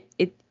when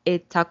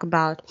it talk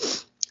about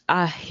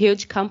a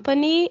huge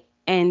company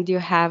and you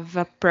have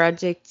a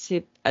project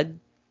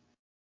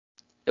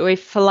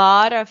with a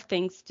lot of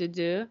things to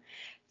do.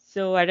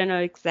 So I don't know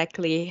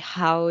exactly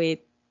how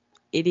it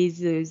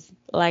is used.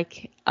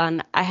 Like,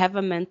 I have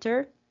a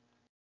mentor,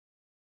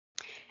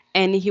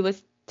 and he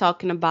was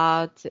talking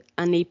about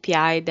an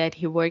API that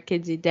he worked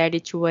that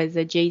it was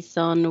a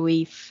JSON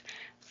with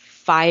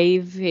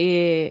five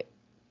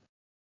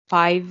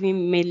 5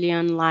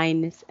 million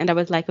lines, and I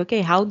was like,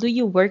 okay, how do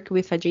you work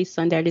with a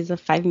JSON that is a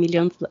 5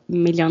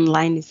 million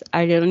lines?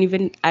 I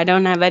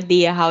don't have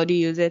idea how to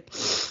use it,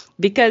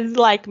 because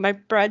like my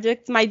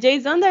project, my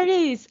JSON that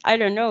is, I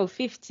don't know,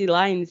 50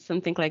 lines,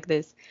 something like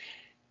this.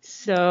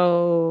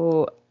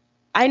 So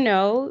I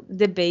know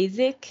the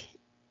basic,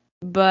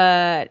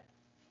 but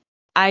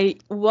I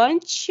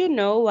want to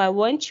know, I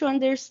want to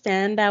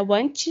understand, I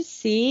want to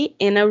see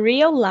in a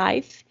real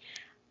life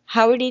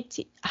how it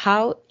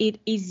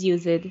is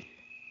used,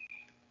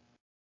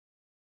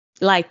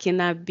 like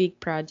in a big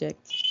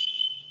project.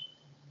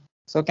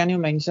 So can you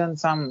mention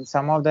some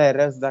of the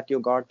errors that you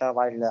got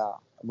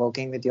while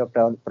working with your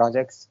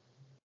projects?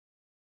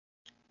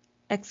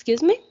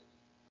 Excuse me?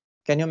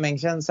 Can you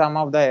mention some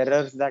of the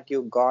errors that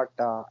you got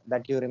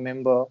that you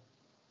remember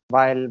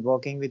while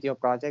working with your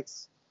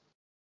projects,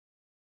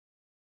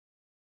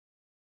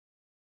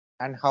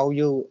 and how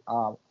you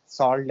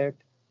solved it?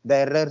 The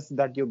errors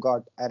that you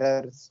got,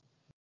 errors.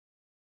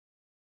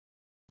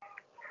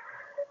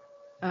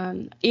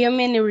 You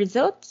mean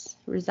results?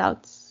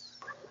 Results.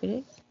 It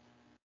is.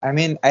 I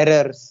mean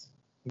errors,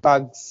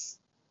 bugs.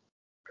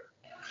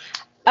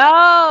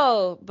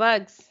 Oh,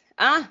 bugs.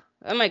 Oh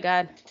my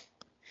God.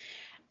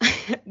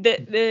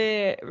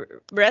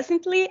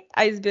 Recently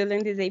I was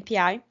building this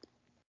API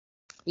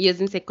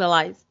using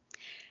SQLite,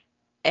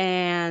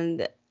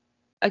 and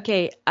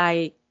okay,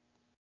 I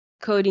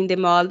coding the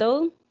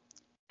model,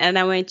 and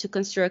I went to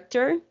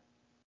constructor,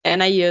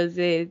 and I use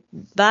it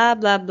blah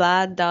blah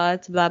blah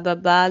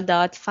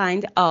dot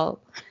find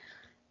all.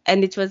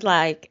 And it was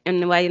like,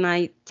 and when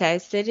I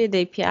tested it,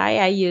 the API,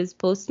 I used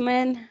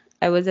Postman.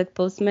 I was at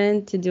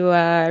Postman to do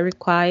a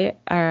request,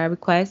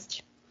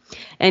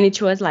 and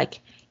it was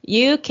like,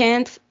 you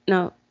can't,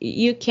 no,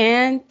 you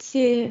can't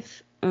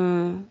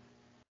uh,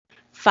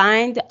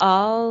 find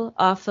all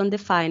of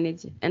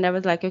undefined. And I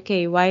was like,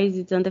 okay, why is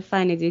it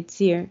undefined? It's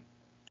here.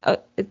 Uh,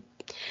 it-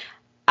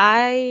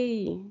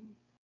 I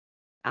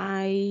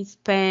I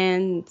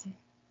spent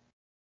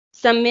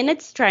some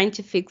minutes trying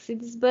to fix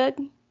this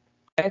bug.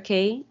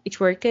 Okay, it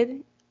worked.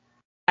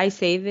 I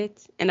save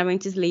it and I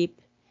went to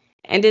sleep.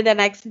 And then the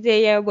next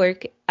day I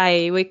woke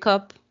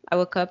up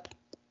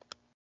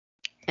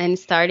and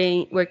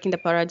started working the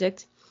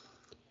project.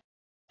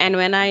 And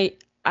when I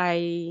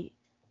I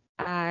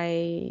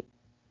I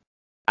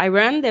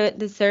ran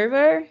the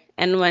server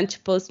and went to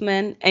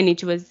Postman, and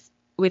it was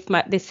with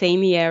the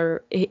same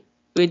error,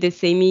 with the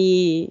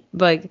same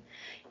bug.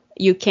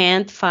 You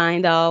can't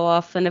find how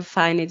often to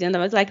find it. And I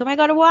was like, oh my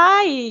God,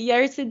 why?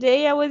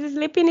 Yesterday I was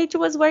sleeping, it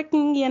was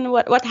working, and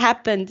what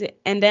happened?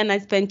 And then I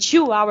spent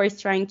 2 hours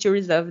trying to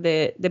resolve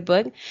the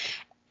bug.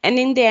 And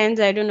in the end,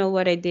 I don't know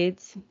what I did.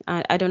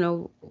 I don't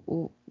know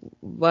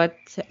what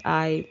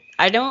I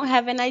don't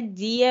have an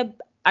idea.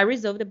 I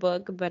resolved the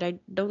bug, but I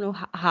don't know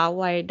how.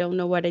 I don't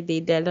know what I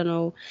did. I don't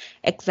know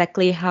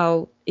exactly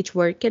how it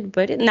worked,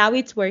 but now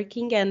it's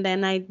working, and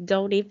then I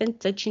don't even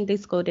touch in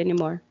this code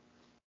anymore.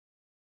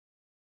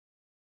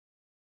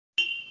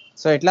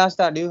 So at last,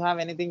 do you have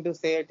anything to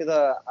say to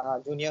the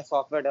junior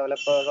software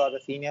developers or the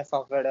senior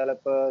software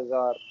developers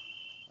or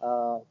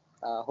uh,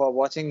 who are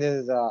watching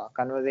this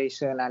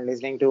conversation and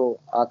listening to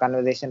a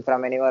conversation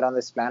from anywhere on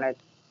this planet?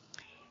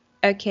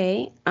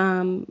 Okay.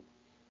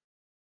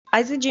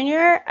 As a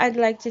junior, I'd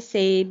like to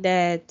say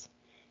that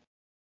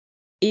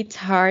it's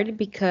hard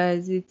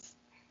because it's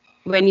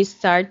when you're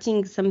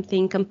starting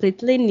something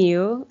completely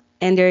new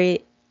and there are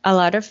a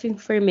lot of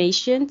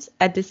information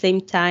at the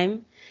same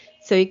time.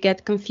 So you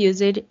get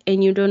confused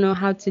and you don't know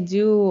how to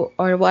do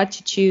or what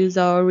to choose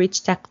or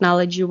which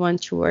technology you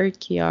want to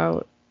work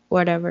or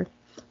whatever.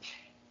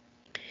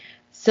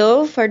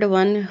 So for the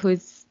one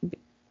who's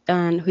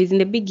in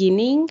the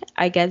beginning,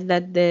 I guess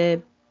that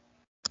the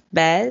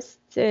best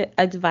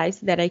advice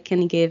that I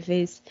can give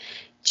is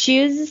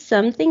choose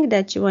something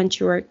that you want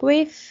to work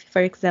with.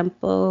 For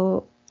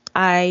example,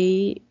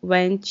 I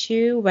went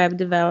to web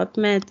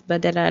development,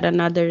 but there are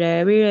another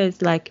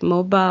areas like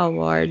mobile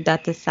or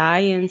data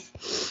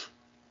science.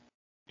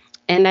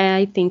 And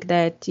I think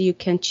that you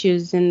can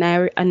choose an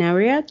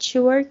area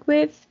to work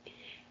with,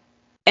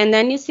 and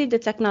then you see the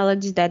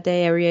technology that the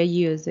area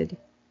used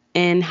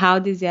and how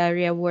this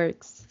area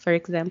works. For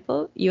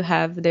example, you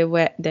have the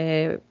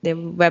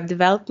web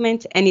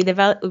development, and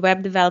in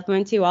web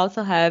development, you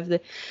also have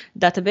the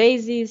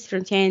databases,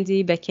 front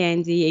end, back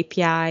end,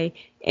 API,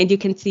 and you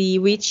can see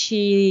which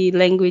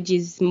language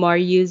is more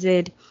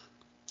used.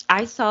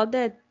 I saw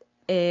that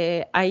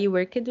I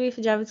worked with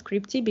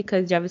JavaScript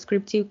because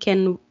JavaScript you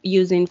can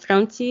use in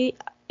front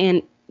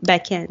and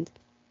back end.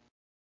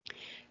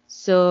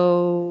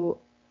 So,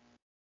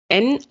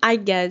 and I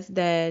guess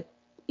that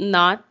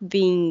not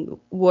being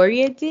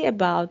worried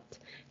about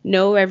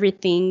know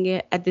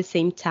everything at the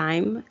same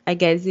time, I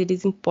guess it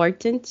is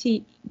important to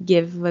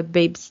give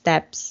baby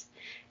steps.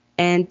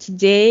 And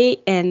today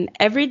and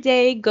every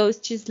day goes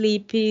to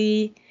sleep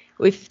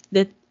with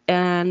the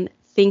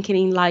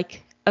thinking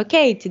like,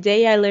 okay,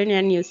 today I learned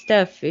a new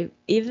stuff,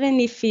 even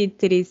if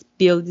it is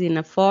building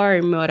a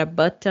form or a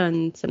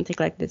button, something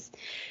like this.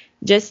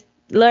 Just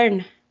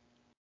learn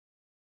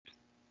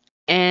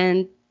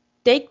and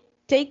take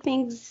take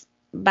things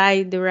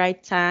by the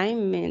right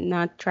time and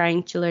not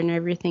trying to learn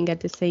everything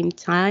at the same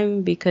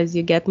time because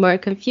you get more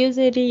confused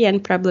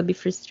and probably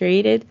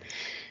frustrated.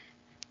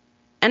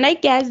 And I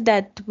guess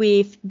that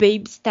with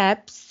baby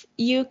steps,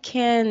 you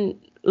can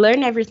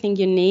learn everything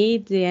you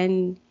need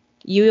and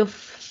you will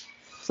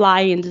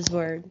fly in this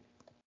world.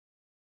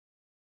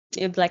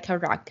 You'll be like a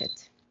rocket.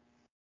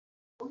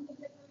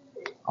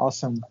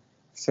 Awesome.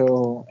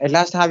 So at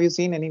last, have you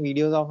seen any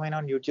videos of mine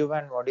on YouTube,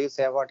 and what do you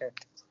say about it?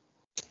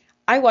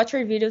 I watch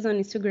your videos on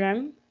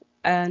Instagram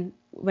and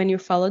when you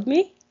followed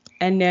me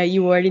and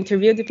you were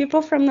interviewed the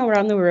people from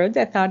around the world.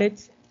 I thought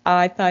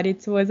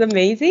it was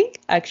amazing.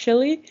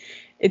 Actually,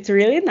 it's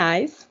really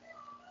nice.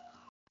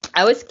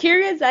 I was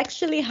curious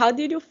actually, how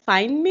did you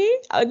find me?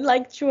 I would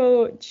like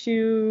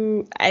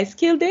to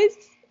ask you this,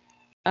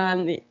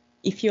 um,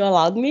 if you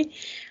allowed me,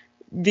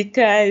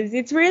 because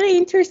it's really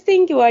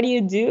interesting what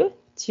you do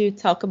to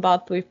talk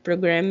about with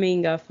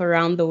programming of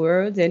around the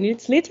world, and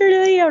it's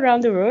literally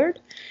around the world.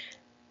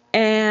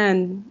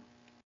 And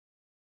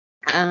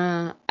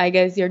I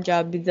guess your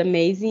job is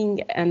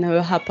amazing and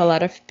will help a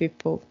lot of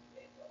people.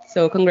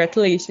 So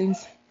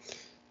congratulations.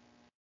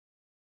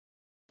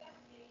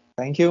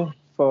 Thank you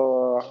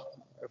for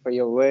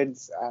your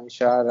words. I'm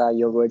sure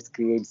your words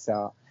creates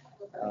uh,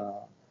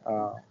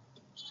 uh,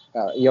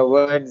 your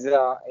words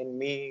in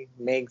me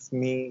makes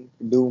me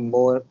do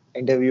more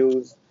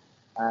interviews,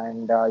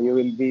 and you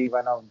will be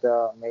one of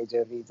the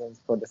major reasons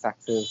for the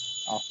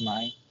success of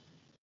mine.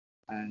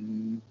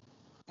 And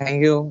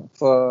thank you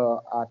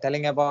for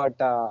telling about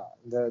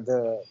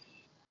the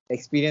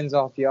experience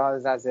of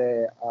yours as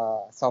a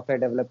software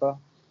developer,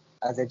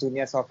 as a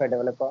junior software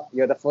developer.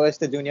 You're the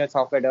first junior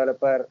software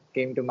developer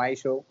came to my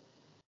show.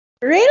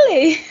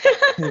 Really?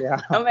 Yeah.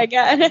 Oh my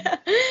God.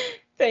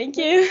 Thank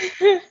you.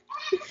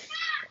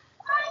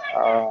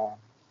 Uh,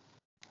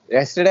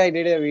 Yesterday I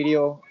did a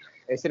video.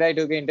 Yesterday I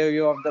took an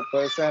interview of the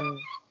person.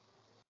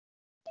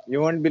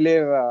 You won't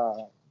believe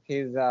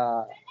he's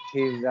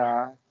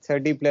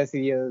 30 plus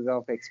years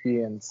of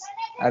experience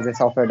as a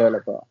software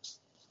developer.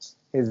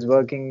 He's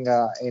working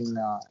in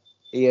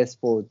EA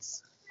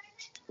Sports.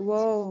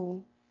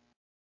 Whoa.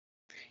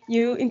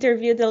 You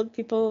interviewed the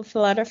people with a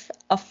lot of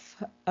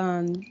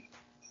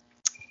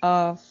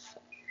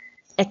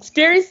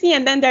experience,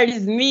 and then there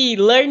is me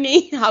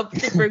learning how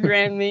to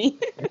programming,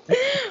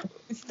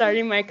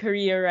 starting my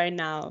career right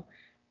now.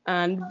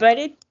 But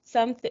it's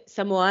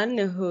someone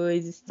who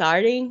is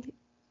starting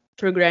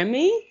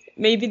programming.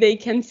 Maybe they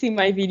can see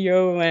my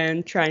video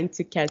and trying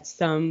to catch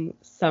some.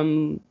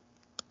 Oh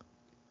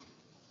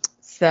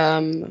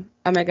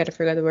my God, I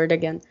forgot the word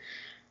again.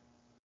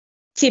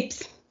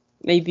 Tips.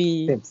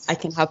 Maybe I Tips.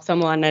 can help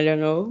someone. I don't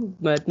know,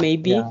 but Yeah.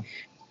 maybe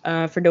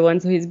for the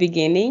ones who is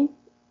beginning,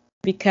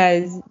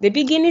 because the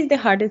beginning is the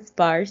hardest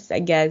part. I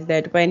guess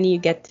that when you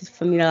get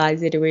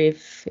familiarized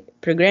with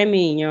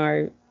programming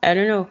or I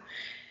don't know,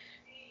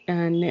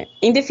 and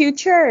in the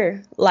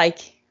future, like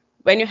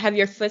when you have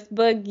your first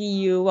bug,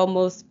 you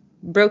almost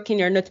broken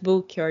your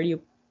notebook, or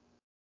you,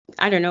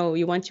 I don't know,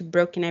 you want to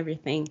broken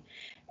everything.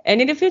 And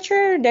in the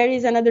future, there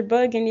is another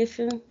bug, and you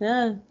feel,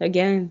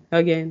 again.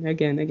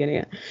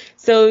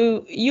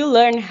 So you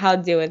learn how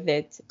to deal with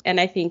it. And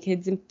I think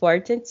it's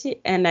important.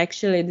 And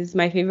actually, this is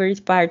my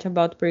favorite part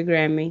about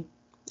programming.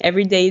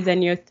 Every day is a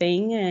new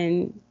thing,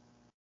 and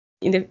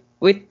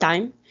with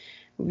time,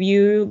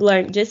 you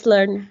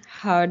learn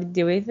how to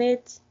deal with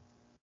it.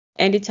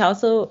 And it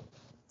also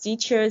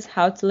teaches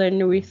how to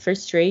learn with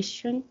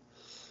frustration,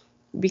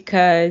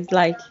 because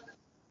like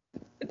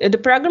the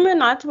program will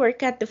not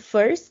work at the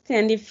first,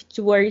 and if it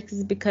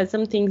works because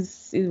some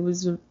things it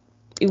was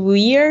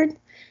weird.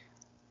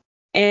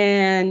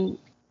 And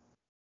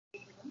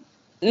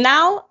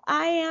now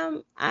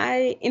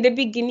I in the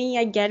beginning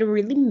I get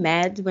really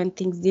mad when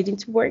things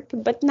didn't work,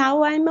 but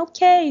now I'm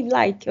okay.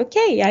 Like,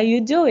 okay, yeah,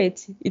 you do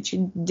it.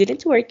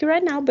 Didn't work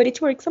right now, but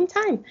it works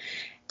sometime.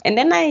 And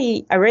then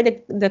I read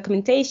the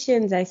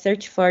documentations, I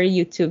searched for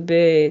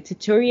YouTube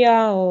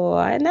tutorial,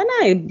 and then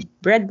I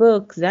read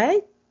books.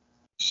 I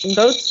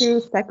go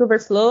to Stack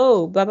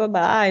Overflow, blah blah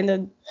blah, and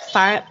then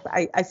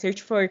I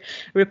search for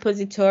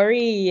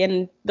repository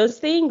and those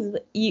things.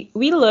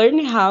 We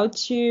learn how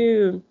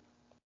to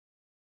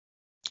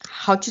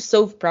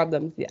solve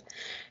problems. Yeah.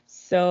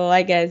 So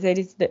I guess it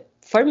is the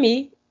for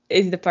me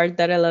is the part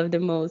that I love the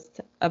most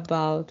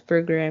about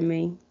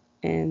programming,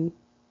 and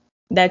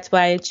that's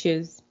why I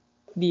choose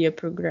be a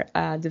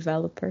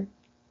developer.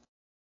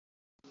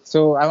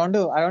 So I want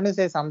to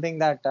say something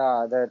that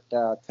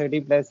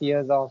 30 plus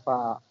years of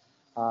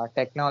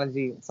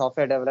technology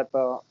software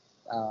developer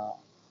uh,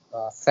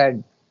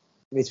 said,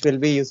 which will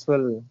be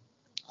useful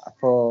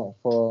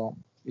for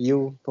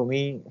you, for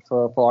me,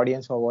 for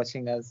audience, for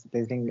watching us,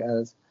 listening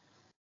us.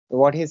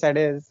 What he said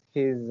is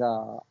his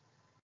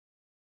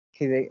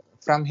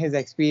from his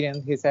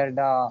experience. He said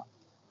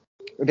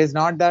it is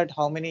not that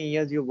how many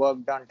years you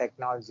worked on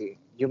technology.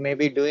 You may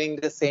be doing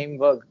the same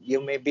work. You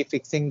may be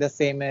fixing the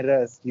same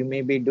errors. You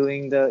may be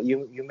doing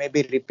you may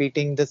be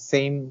repeating the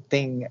same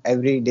thing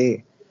every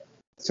day.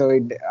 So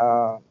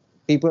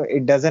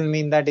it doesn't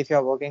mean that if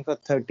you're working for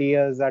 30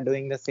 years are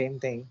doing the same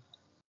thing,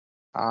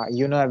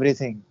 you know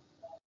everything.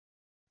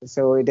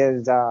 So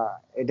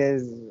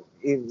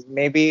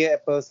maybe a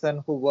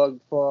person who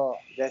worked for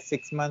just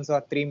 6 months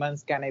or 3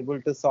 months can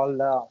able to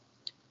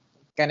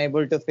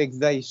fix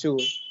the issue.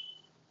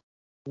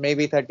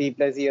 Maybe 30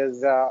 plus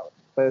years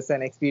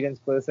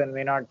experienced person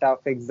may not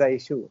fix the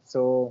issue.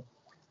 So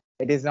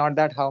it is not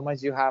that how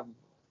much you have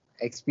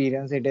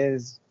experience. It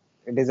is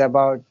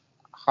about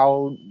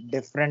how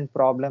different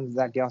problems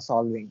that you're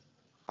solving,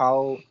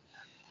 how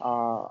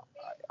uh,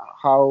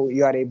 how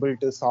you are able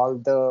to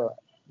solve the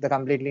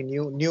completely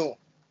new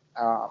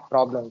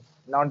problems,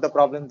 not the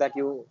problems that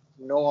you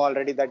know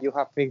already, that you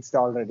have fixed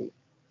already.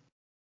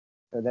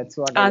 So that's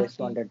what I just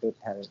Awesome. wanted to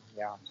tell.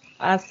 Yeah.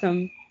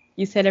 Awesome.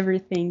 You said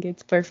everything.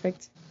 It's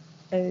perfect.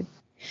 Uh,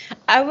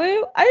 I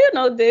will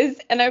know this,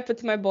 and I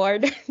put my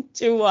board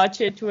to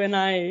watch it when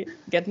I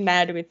get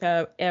mad with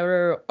a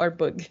error or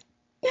bug.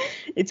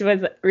 It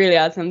was really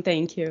awesome.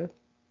 Thank you.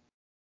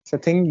 So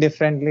think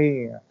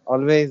differently.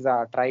 Always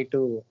try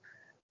to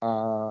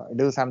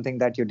do something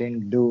that you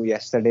didn't do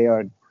yesterday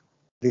or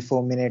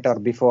before minute or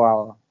before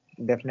hour.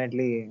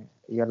 Definitely,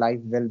 your life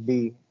will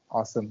be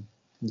awesome.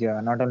 Yeah,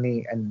 not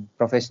only in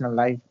professional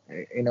life,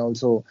 in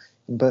also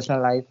in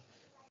personal life.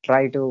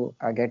 Try to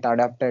get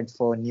adapted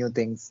for new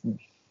things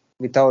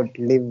without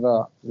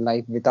live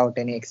life without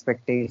any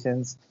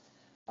expectations.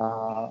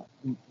 Uh,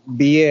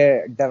 be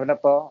a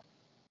developer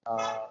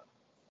uh,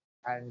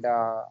 and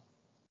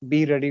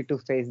be ready to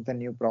face the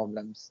new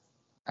problems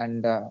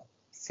and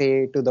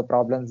say to the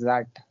problems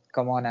that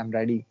come on, I'm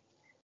ready.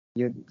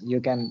 You you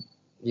can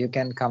you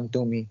can come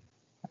to me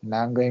and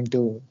I'm going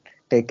to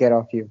take care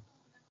of you.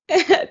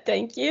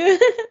 Thank you.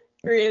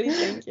 Really,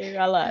 thank you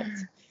a lot.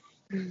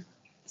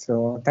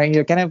 So thank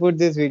you. Can I put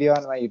this video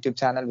on my YouTube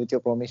channel with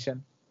your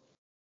permission?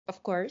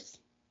 Of course.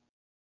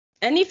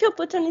 And if you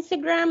put on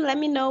Instagram, let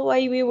me know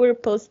why we will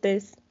post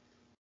this.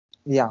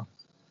 Yeah,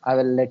 I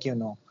will let you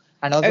know.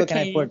 And also can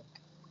I Okay. put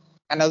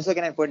and also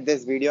can I put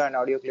this video and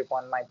audio clip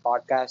on my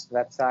podcast,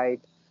 website,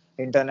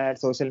 internet,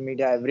 social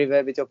media,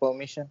 everywhere with your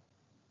permission?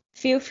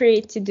 Feel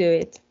free to do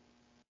it.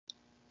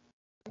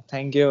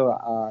 Thank you,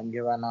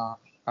 Giovana,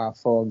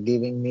 for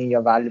giving me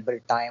your valuable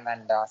time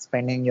and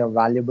spending your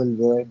valuable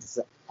words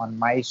on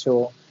my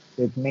show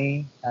with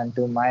me and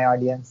to my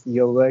audience.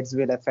 Your words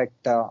will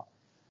affect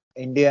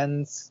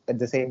Indians, at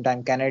the same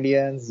time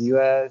Canadians,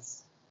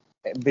 US,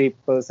 every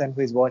person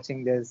who is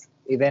watching this.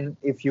 Even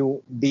if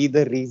you be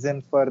the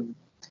reason for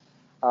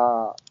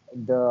uh,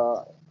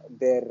 their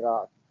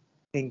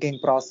thinking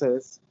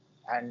process,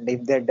 and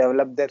if they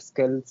develop their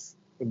skills,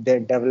 if they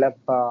develop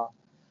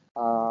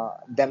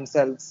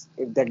themselves,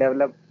 if they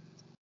develop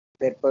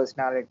their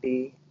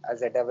personality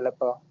as a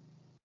developer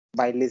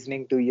by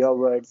listening to your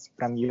words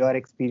from your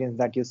experience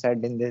that you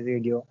said in this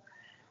video,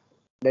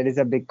 that is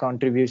a big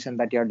contribution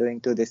that you're doing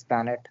to this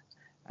planet.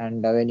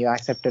 And when you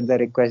accepted the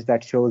request,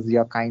 that shows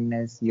your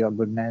kindness, your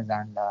goodness,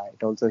 and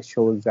it also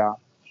shows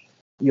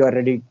you are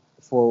ready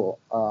for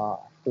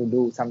to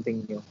do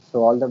something new.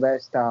 So all the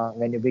best.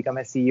 When you become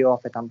a CEO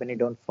of a company,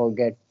 don't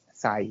forget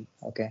Sai,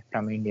 okay,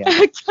 from India.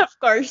 Of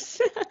course.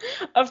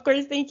 Of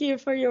course, thank you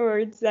for your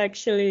words,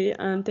 actually.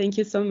 Thank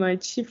you so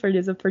much for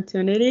this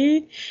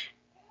opportunity.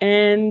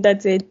 And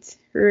that's it.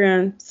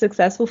 We're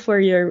successful for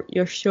your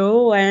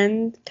show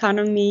and count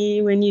on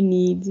me when you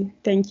need.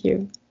 Thank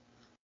you.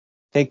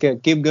 Take care.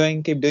 Keep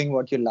going. Keep doing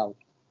what you love.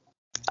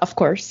 Of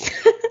course.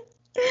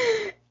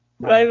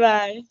 Bye. Bye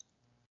bye.